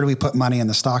me where do we put money in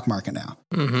the stock market now?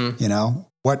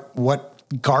 What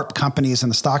GARP companies in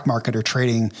the stock market are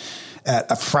trading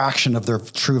at a fraction of their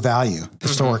true value,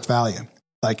 historic value.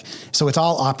 So it's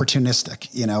all opportunistic.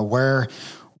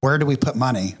 Where do we put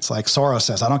money? It's like Soros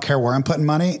says, I don't care where I'm putting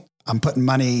money. I'm putting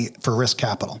money for risk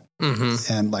capital.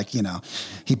 And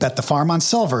he bet the farm on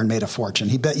silver and made a fortune.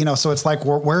 He bet, so it's like,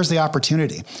 where's the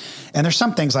opportunity? And there's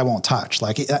some things I won't touch.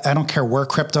 I don't care where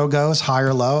crypto goes, high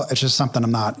or low. It's just something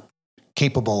I'm not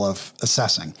capable of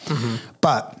assessing.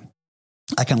 But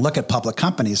I can look at public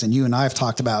companies, and you and I have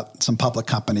talked about some public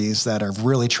companies that are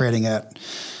really trading at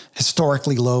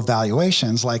historically low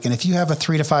valuations. And if you have a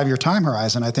 3 to 5 year time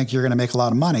horizon, I think you're going to make a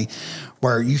lot of money,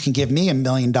 where you can give me $1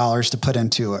 million to put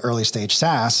into an early stage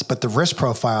SaaS, but the risk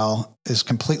profile is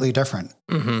completely different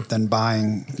than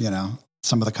buying,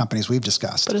 some of the companies we've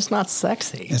discussed. But it's not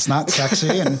sexy. It's not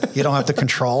sexy, and you don't have the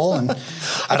control, and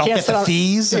I don't get the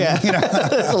fees. And,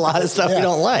 There's a lot of stuff you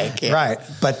don't like. Yeah. Right.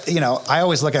 But, I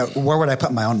always look at where would I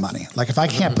put my own money? If I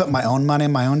can't put my own money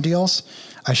in my own deals,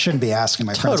 I shouldn't be asking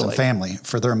my friends and family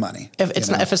for their money. If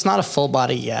it's not a full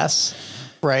body yes,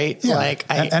 right? Yeah.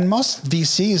 And most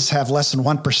VCs have less than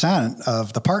 1%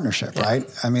 of the partnership, right?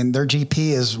 I mean, their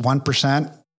GP is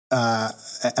 1%.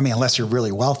 Unless you're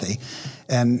really wealthy.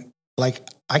 And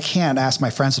I can't ask my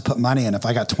friends to put money in if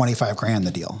I got 25 grand in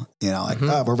the deal.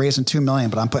 We're raising 2 million,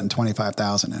 but I'm putting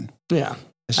 25,000 in. Yeah.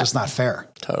 It's just not fair.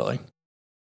 Totally.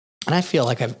 And I feel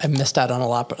like I've missed out on a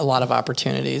lot of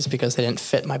opportunities because they didn't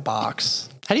fit my box.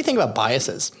 How do you think about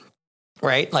biases?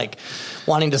 Right?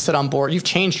 Wanting to sit on board. You've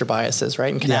changed your biases,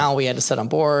 right? In Canal, we had to sit on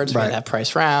boards. We had to have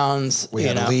price rounds. We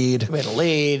had a lead. We had a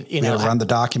lead. We had to run the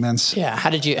documents. Yeah. How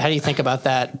do you think about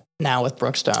that now with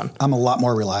Brookstone? I'm a lot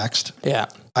more relaxed. Yeah.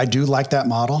 I do like that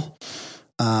model.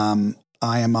 I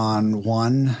am on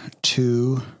 1,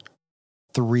 2,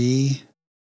 3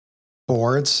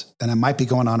 boards, and I might be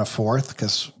going on a 4th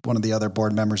because one of the other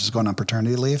board members is going on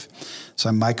paternity leave. So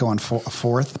I might go on a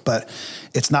 4th, but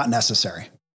it's not necessary.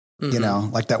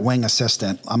 Like that wing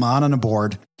assistant. I'm on a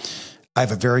board. I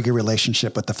have a very good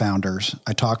relationship with the founders.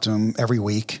 I talk to them every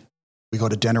week. We go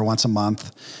to dinner once a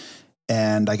month,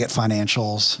 and I get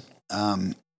financials.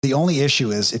 The only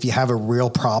issue is if you have a real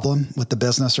problem with the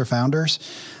business or founders,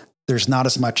 there's not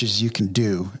as much as you can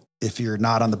do if you're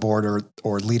not on the board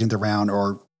or leading the round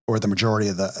or the majority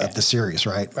of the series,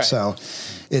 right? So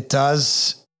it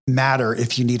does matter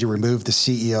if you need to remove the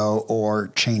CEO or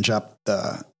change up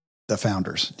the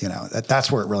founders.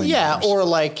 That's where it really matters. Or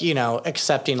like,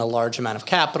 accepting a large amount of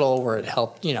capital where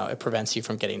it prevents you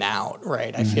from getting out,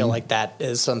 right? I feel like that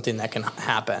is something that can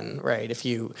happen, right? If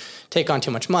you take on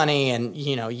too much money and,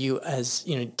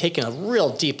 taking a real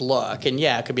deep look, and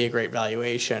it could be a great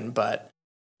valuation, but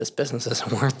this business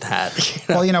isn't worth that.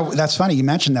 Well, that's funny. You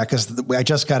mentioned that because I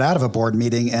just got out of a board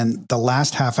meeting, and the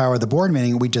last half hour of the board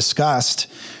meeting, we discussed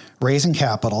raising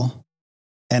capital.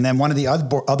 And then one of the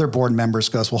other board members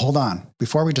goes, well, hold on.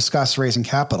 Before we discuss raising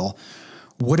capital,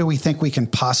 what do we think we can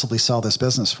possibly sell this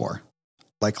business for?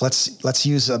 Like, let's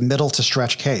use a middle to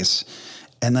stretch case,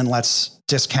 and then let's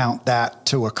discount that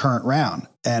to a current round.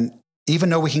 And even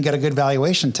though we can get a good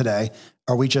valuation today,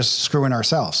 are we just screwing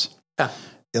ourselves? Yeah.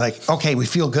 Like, okay, we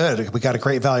feel good. We got a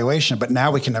great valuation, but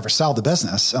now we can never sell the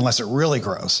business unless it really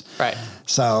grows. Right.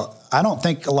 So I don't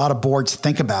think a lot of boards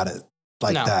think about it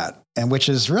like that. And which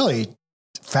is really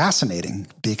fascinating,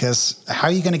 because how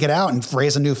are you going to get out and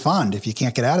raise a new fund if you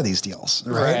can't get out of these deals?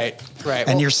 Right.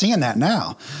 And you're seeing that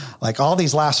now. Like, all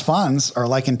these last funds are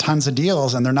like in tons of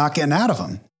deals and they're not getting out of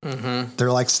them. Mm-hmm.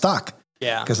 They're like stuck.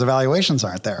 Yeah. Because the valuations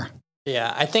aren't there.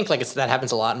 Yeah, I think that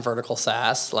happens a lot in vertical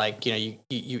SaaS. Like, you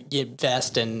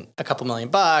invest in a couple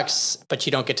 $1,000,000, but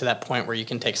you don't get to that point where you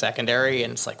can take secondary,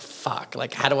 and it's like, fuck,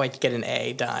 like, how do I get an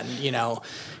A done? Can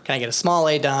I get a small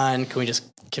A done? Can we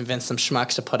just convince some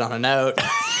schmucks to put on a note?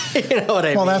 You know what I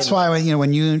mean? Well, that's why,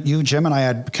 when you, Jim, and I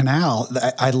had Canal,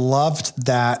 I loved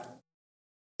that.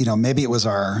 Maybe it was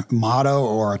our motto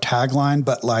or a tagline,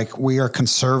 but like, we are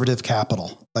conservative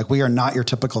capital. Like, we are not your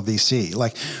typical VC.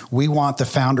 Like, we want the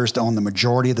founders to own the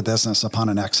majority of the business upon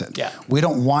an exit. Yeah. We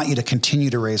don't want you to continue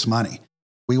to raise money.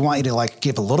 We want you to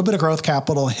give a little bit of growth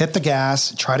capital, hit the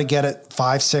gas, try to get it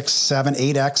 5, 6, 7,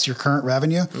 8x your current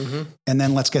revenue, and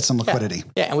then let's get some liquidity.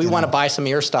 Yeah, and we want to buy some of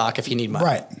your stock if you need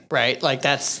money. Right. Like,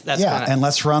 that's and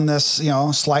let's run this,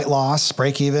 slight loss,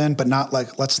 break even, but not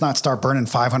let's not start burning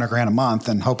 $500,000 a month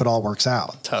and hope it all works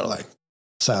out. Totally.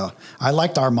 So I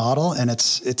liked our model, and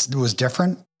it was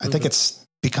different. I think it's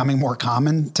becoming more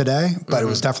common today, but it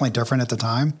was definitely different at the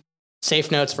time.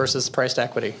 Safe notes versus priced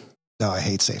equity. No, I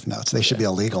hate safe notes. They should be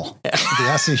illegal. Yeah.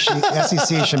 The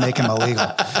SEC should make them illegal.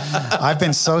 I've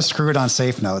been so screwed on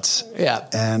safe notes. Yeah.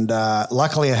 And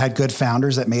luckily I had good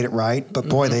founders that made it right, but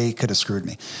boy, they could have screwed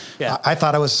me. Yeah. I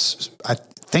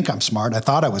think I'm smart. I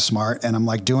thought I was smart. And I'm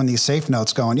like doing these safe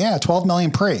notes going, 12 million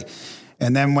pre.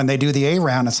 And then when they do the A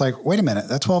round, it's like, wait a minute,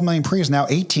 that 12 million pre is now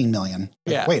 18 million.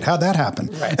 Like, wait, how'd that happen?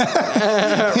 Right.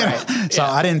 So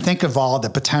I didn't think of all the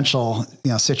potential,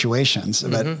 situations,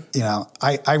 but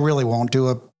I really won't do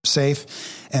a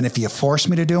safe. And if you force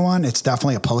me to do one, it's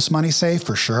definitely a post-money safe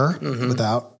for sure,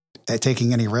 without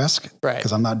taking any risk. Right.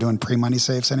 Because I'm not doing pre-money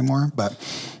safes anymore, but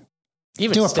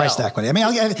even do a priced equity. I mean,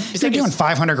 if you're doing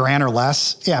 $500,000 or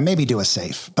less, maybe do a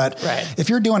safe. But if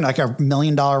you're doing like $1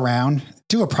 million round,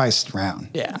 do a priced round.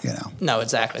 Yeah. No,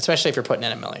 exactly. Especially if you're putting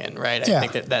in $1 million, right? I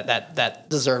think that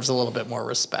deserves a little bit more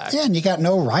respect. Yeah. And you got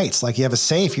no rights. Like, you have a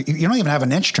safe. You don't even have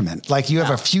an instrument. Like, you have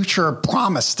a future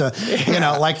promise to,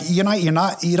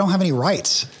 you don't have any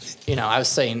rights. I was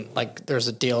saying, like, there's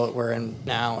a deal we're in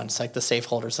now, and it's like the safe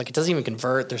holders, like, it doesn't even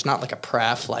convert. There's not like a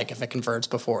pref, like, if it converts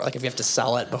before, like, if you have to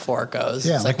sell it before it goes.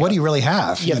 Yeah. Like, what do you really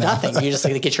have? You have nothing. You just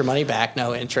get your money back,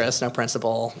 no interest, no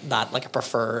principal, not like a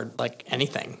preferred, like,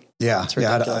 anything. Yeah.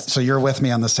 So you're with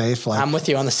me on the safe? Like, I'm with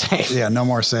you on the safe. Yeah. No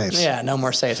more safes. Yeah. No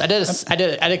more safes. I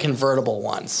did a convertible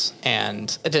once,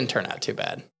 and it didn't turn out too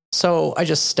bad. So I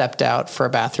just stepped out for a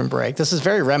bathroom break. This is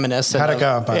very reminiscent. How'd it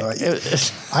go, by the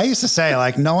way? I used to say,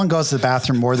 like, no one goes to the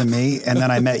bathroom more than me, and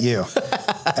then I met you.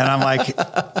 And I'm like,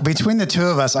 between the two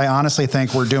of us, I honestly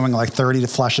think we're doing like 30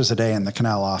 flushes a day in the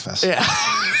Canal office. Yeah.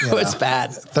 It's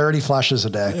bad. 30 flushes a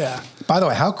day. Yeah. By the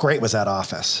way, how great was that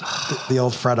office? The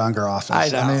old Fred Unger office. I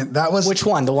know. I mean, that was... Which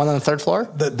one? The one on the third floor?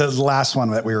 The last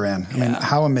one that we were in. I mean,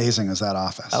 how amazing is that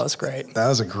office? That was great. That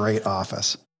was a great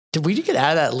office. Did we get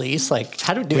out of that lease? Like,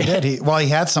 how did we do it? He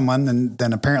had someone, and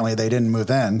then apparently they didn't move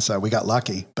in, so we got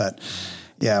lucky. But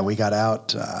yeah, we got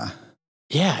out.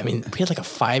 Yeah, I mean, we had like a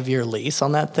 5-year lease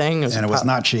on that thing. It was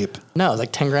not cheap. No, it was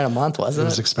like $10,000 a month, wasn't it? It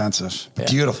was expensive. Yeah.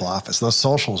 Beautiful office. Those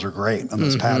socials are great on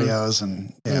those patios,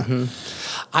 and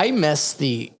I miss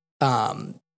the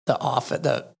office,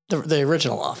 the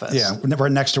original office. Yeah, we're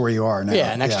next to where you are now.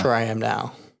 Yeah, next to where I am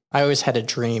now. I always had a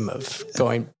dream of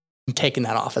taking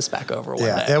that office back over one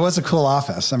day. It was a cool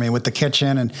office. I mean, with the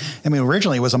kitchen, and I mean,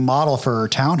 originally it was a model for a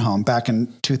townhome back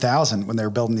in 2000 when they were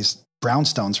building these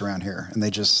brownstones around here, and they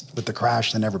just, with the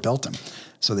crash, they never built them.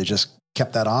 So they just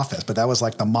kept that office. But that was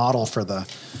like the model for the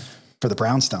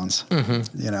brownstones,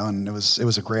 you know, and it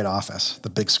was a great office. The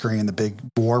big screen, the big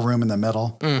war room in the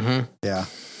middle. Yeah.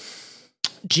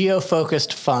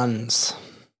 Geo-focused funds.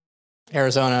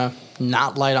 Arizona,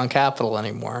 not light on capital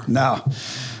anymore. No,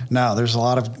 there's a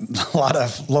lot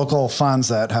of local funds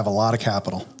that have a lot of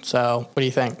capital. So what do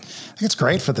you think? I think it's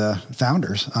great for the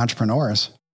founders,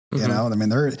 entrepreneurs. You know, I mean,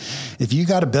 if you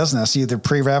got a business, either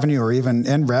pre-revenue or even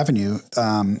in revenue,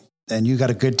 and you got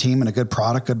a good team and a good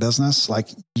product, good business, like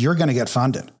you're going to get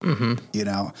funded, you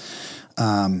know,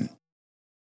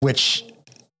 which,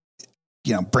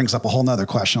 you know, brings up a whole nother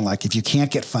question. Like if you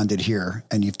can't get funded here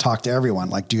and you've talked to everyone,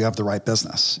 like, do you have the right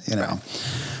business, you know?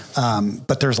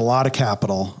 But there's a lot of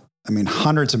capital. I mean,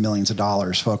 hundreds of millions of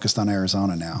dollars focused on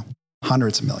Arizona now,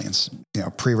 hundreds of millions, you know,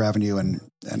 pre-revenue and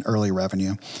early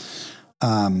revenue.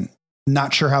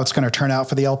 Not sure how it's going to turn out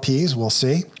for the LPs. We'll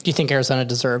see. Do you think Arizona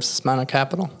deserves this amount of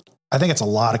capital? I think it's a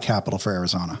lot of capital for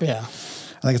Arizona. Yeah.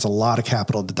 I think it's a lot of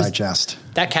capital to digest.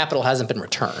 That capital hasn't been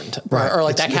returned. Right. Or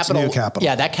like it's, that capital. It's new capital.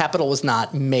 Yeah, that capital was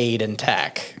not made in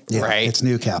tech, right? It's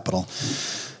new capital.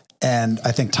 And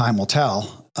I think time will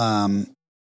tell.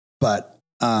 But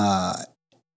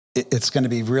it's going to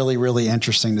be really, really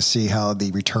interesting to see how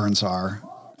the returns are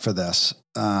for this.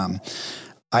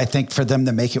 I think for them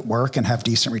to make it work and have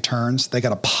decent returns, they got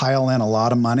to pile in a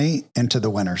lot of money into the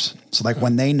winners. So like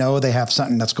when they know they have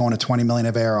something that's going to 20 million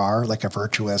of ARR, like a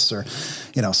Virtuous or,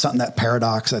 you know, something that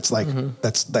Paradox, that's like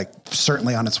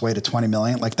certainly on its way to 20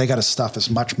 million. Like they got to stuff as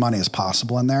much money as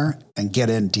possible in there and get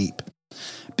in deep,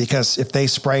 because if they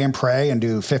spray and pray and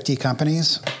do 50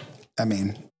 companies, I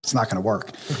mean, it's not going to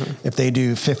work. If they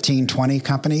do 15, 20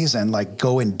 companies and like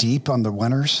go in deep on the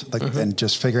winners, like and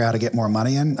just figure out how to get more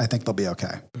money in, I think they'll be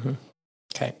okay.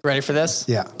 Okay. Ready for this?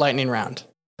 Yeah. Lightning round.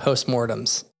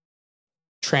 Postmortems.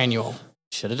 Tranual.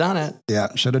 Should have done it.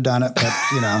 Yeah. Should have done it. But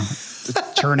you know,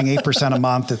 turning 8% a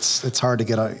month, it's hard to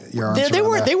get your arms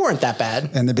around They weren't that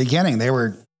bad. In the beginning, they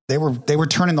were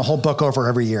turning the whole book over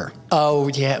every year. Oh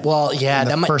yeah, well yeah.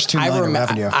 The first $2 million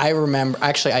revenue. I remember.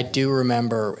 Actually, I do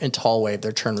remember in Tallwave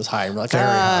their churn was high. And we're like,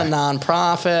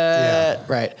 nonprofit,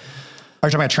 right? Are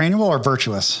you talking about Tranual or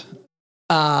Virtuous?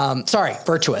 Sorry,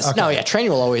 Virtuous. Okay. No, yeah,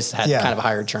 Tranual always had kind of a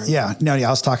higher churn. Yeah, no, I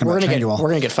was talking about Tranual. We're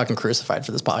gonna get fucking crucified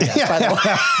for this podcast. By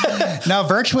the way. No,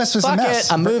 Virtuous was a mess.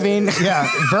 I'm moving.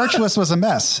 Yeah, Virtuous was a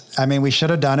mess. I mean, we should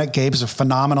have done it. Gabe's a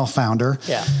phenomenal founder.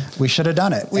 Yeah, we should have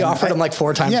done it. We offered him like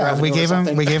 4 times. Yeah, we gave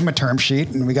him a term sheet,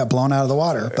 and we got blown out of the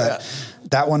water. But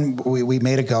that one, we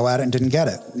made a go at it and didn't get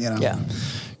it. You know. Yeah.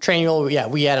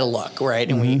 Tranual, we had a look, right?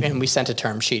 And we sent a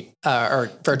term sheet, or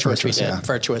Virtuous we did. Yeah.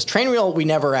 Virtuous. Tranual, we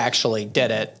never actually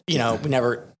did it. You know, we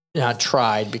never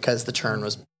tried because the churn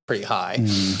was pretty high.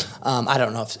 I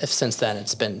don't know if since then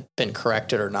it's been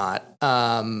corrected or not.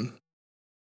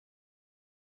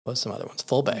 What's some other ones?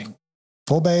 Full Bay,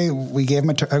 we gave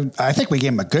him I think we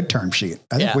gave him a good term sheet.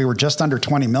 I think we were just under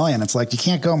 20 million. It's like, you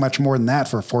can't go much more than that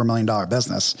for a $4 million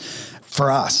business for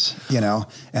us, you know,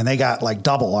 and they got like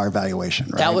double our valuation.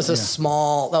 Right? That was a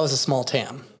small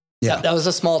TAM. Yeah. That was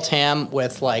a small TAM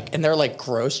with like, and their like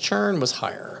gross churn was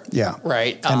higher. Yeah.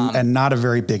 Right. And not a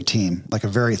very big team, like a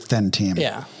very thin team.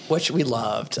 Yeah. Which we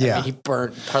loved. I mean, he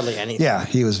burnt hardly anything. Yeah.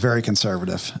 He was very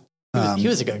conservative. He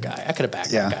was a good guy. I could have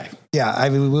backed that guy. Yeah. I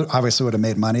mean, we obviously would have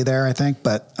made money there, I think,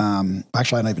 but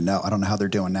actually I don't even know. I don't know how they're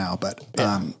doing now, but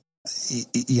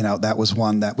you know, that was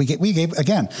one that we gave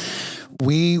again,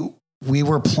 we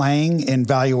were playing in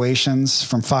valuations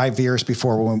from 5 years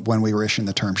before when we were issuing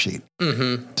the term sheet.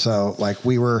 So like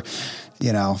we were,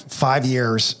 you know, 5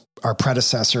 years, our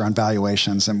predecessor on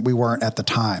valuations, and we weren't at the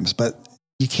times, but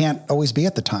you can't always be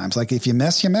at the times. Like if you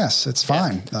miss, you miss. It's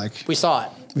fine. Like we saw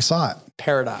it.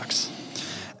 Paradox.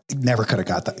 Never could have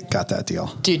got that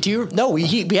deal. Did you? No, we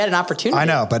had an opportunity. I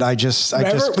know, but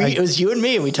it was you and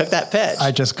me, and we took that pitch.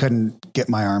 I just couldn't get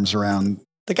my arms around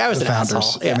the guy was an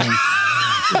asshole. Yeah. I mean,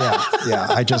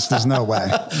 there's no way.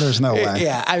 There's no way.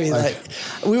 Yeah. I mean, like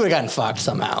we would have gotten fucked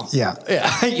somehow. Yeah.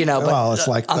 Yeah. You know, but well, it's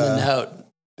like on the note,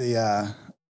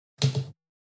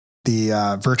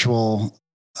 the virtual,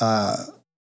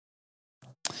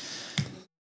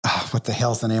 what the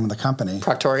hell's the name of the company?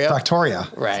 Proctoria.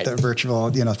 Right. The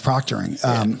virtual,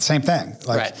 proctoring. Same thing.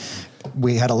 Like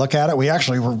we had to look at it. We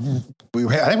actually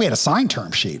I think we had a signed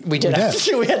term sheet. We did.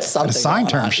 We had something. A signed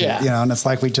term sheet, and it's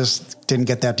like we just didn't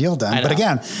get that deal done. But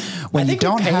again, when you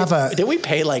don't did we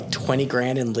pay like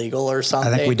 $20,000 in legal or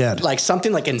something? I think we did. Like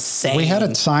something like insane. We had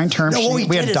a signed term sheet.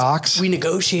 We had docs. We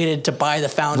negotiated to buy the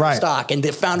founder stock, and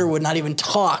the founder would not even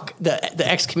talk. The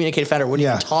excommunicated founder wouldn't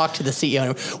even talk to the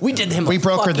CEO. We did him a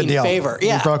brokered the deal. favor.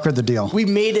 Yeah. We brokered the deal. We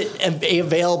made it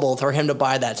available for him to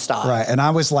buy that stock. Right. And I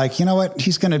was like, you know what?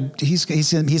 He's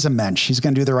a mensch. He's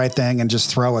going to do the right thing and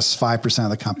just throw us 5% of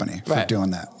the company for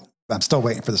doing that. I'm still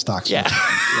waiting for the stocks. Yeah.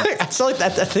 I still like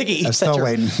that. I think he eats. I'm still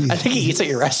waiting. I think he eats at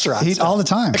your restaurant. All the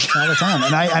time.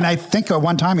 And I think at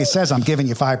one time he says, I'm giving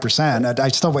you 5%. I'm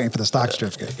still waiting for the stock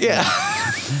certificate. Yeah.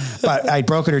 But I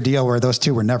brokered a deal where those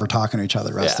two were never talking to each other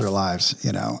the rest of their lives,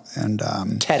 And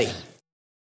Teddy.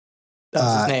 That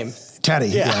was his name. Teddy.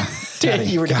 Yeah. Teddy.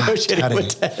 You were negotiating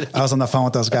with Teddy. I was on the phone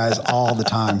with those guys all the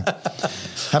time.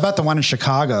 How about the one in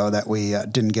Chicago that we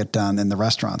didn't get done in the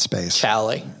restaurant space?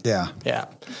 Chally. Yeah. Yeah.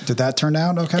 Did that turn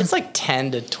out okay? It's like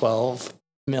 10 to 12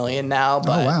 million now,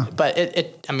 but but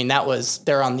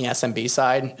they're on the SMB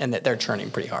side and they're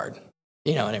churning pretty hard.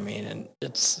 You know what I mean? And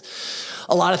it's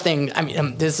a lot of things. I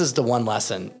mean, this is the one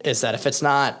lesson is that if it's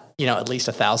not, at least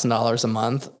 $1,000 a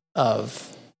month of,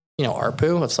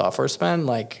 ARPU of software spend,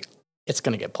 like it's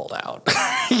going to get pulled out.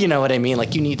 You know what I mean?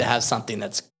 Like you need to have something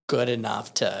that's good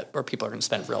enough where people are going to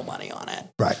spend real money on it.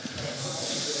 Right.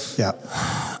 Yeah.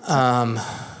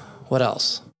 What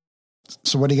else?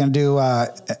 So what are you going to do? Are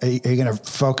you going to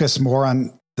focus more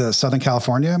on the Southern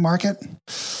California market?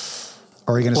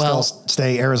 Or are you going to still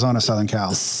stay Arizona, Southern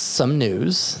Cal? Some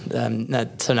news.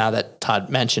 So now that Todd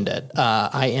mentioned it,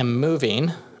 I am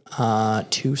moving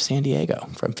to San Diego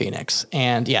from Phoenix.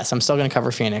 And yes, I'm still going to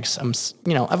cover Phoenix.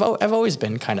 I've always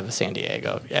been kind of a San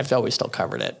Diego. I've always still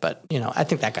covered it, but I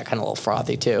think that got kind of a little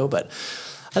frothy too, but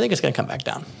I think it's going to come back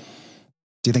down.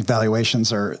 Do you think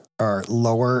valuations are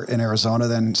lower in Arizona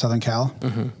than Southern Cal?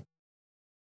 Mm-hmm.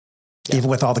 Yeah. Even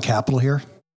with all the capital here?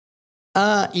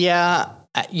 Yeah.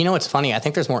 It's funny. I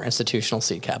think there's more institutional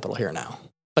seed capital here now,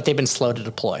 but they've been slow to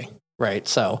deploy. Right.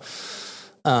 So,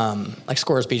 like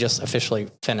Scoresby just officially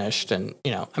finished and,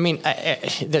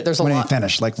 there's a lot. When he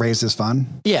finished, like raised his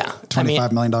fund? Yeah.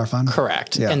 $25 million fund?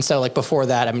 Correct. Yeah. And so like before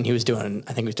that, he was doing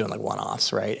like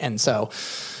one-offs, right? And so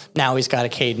now he's got a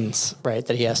cadence, right,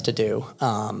 that he has to do.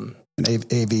 And AV,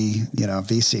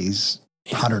 VCs,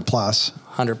 100 plus.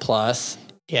 100 plus.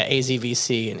 Yeah.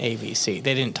 AZVC and AVC.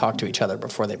 They didn't talk to each other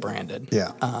before they branded.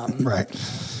 Yeah. Right.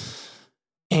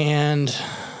 And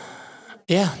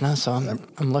so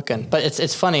I'm looking, but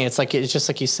it's funny. It's just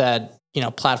like you said,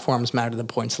 platforms matter to the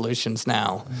point solutions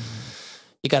now.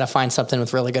 You got to find something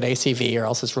with really good ACV or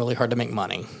else it's really hard to make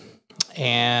money.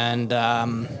 And,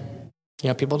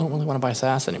 people don't really want to buy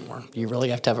SaaS anymore. You really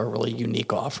have to have a really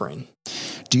unique offering.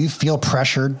 Do you feel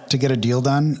pressured to get a deal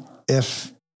done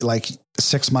if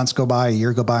 6 months go by, a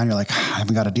year go by, and you're like, I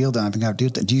haven't got a deal done.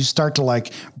 Do you start to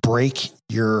break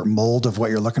your mold of what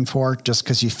you're looking for just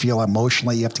because you feel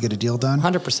emotionally you have to get a deal done?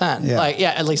 100%.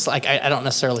 Yeah. At least I don't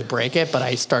necessarily break it, but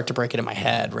I start to break it in my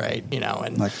head. Right.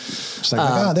 And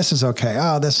this is okay.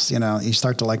 You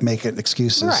start to make it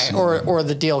excuses. Right. Or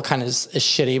the deal kind of is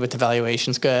shitty, but the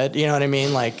valuation's good. You know what I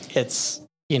mean? Like it's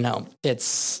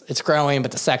growing,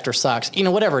 but the sector sucks.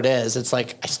 Whatever it is, it's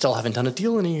like, I still haven't done a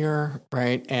deal in a year.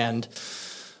 Right. And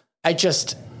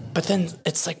but then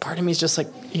it's like, part of me is just like,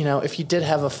 if you did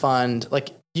have a fund,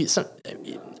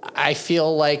 I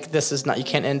feel like this is not, you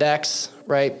can't index,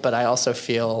 right? But I also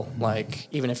feel like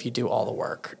even if you do all the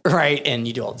work, right, and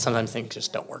you do sometimes things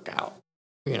just don't work out,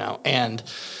 and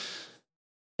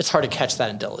it's hard to catch that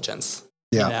in diligence.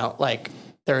 Yeah.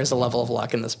 There is a level of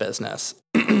luck in this business.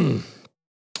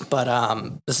 But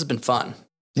this has been fun.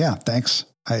 Yeah, thanks.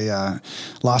 I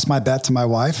lost my bet to my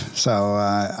wife, so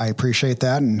I appreciate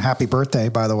that. And happy birthday,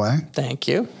 by the way. Thank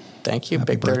you. Happy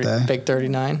big birthday. Big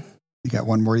 39. You got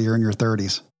one more year in your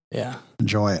 30s. Yeah.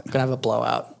 Enjoy it. I'm going to have a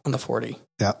blowout on the 40.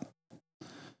 Yep.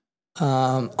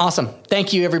 Awesome.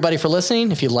 Thank you, everybody, for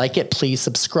listening. If you like it, please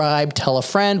subscribe, tell a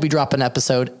friend. We drop an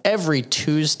episode every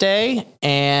Tuesday.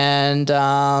 And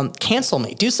cancel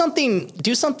me. Do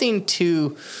something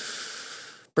to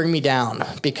bring me down,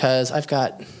 because I've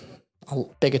got a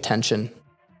big attention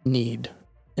need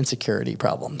insecurity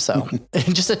problem. So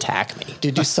just attack me.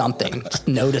 Do something. Just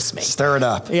notice me. Stir it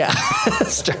up. Yeah.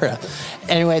 Stir it up.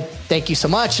 Anyway, thank you so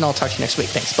much, and I'll talk to you next week.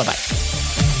 Thanks. Bye-bye.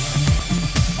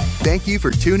 Thank you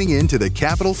for tuning in to the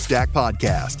Capital Stack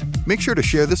Podcast. Make sure to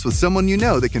share this with someone you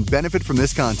know that can benefit from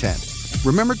this content.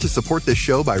 Remember to support this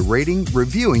show by rating,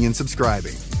 reviewing, and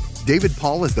subscribing. David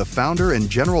Paul is the founder and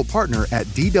general partner at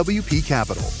DWP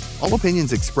Capital. All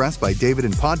opinions expressed by David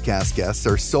and podcast guests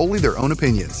are solely their own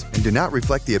opinions and do not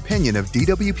reflect the opinion of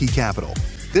DWP Capital.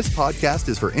 This podcast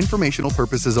is for informational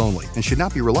purposes only and should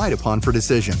not be relied upon for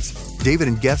decisions. David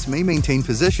and guests may maintain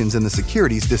positions in the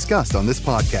securities discussed on this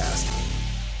podcast.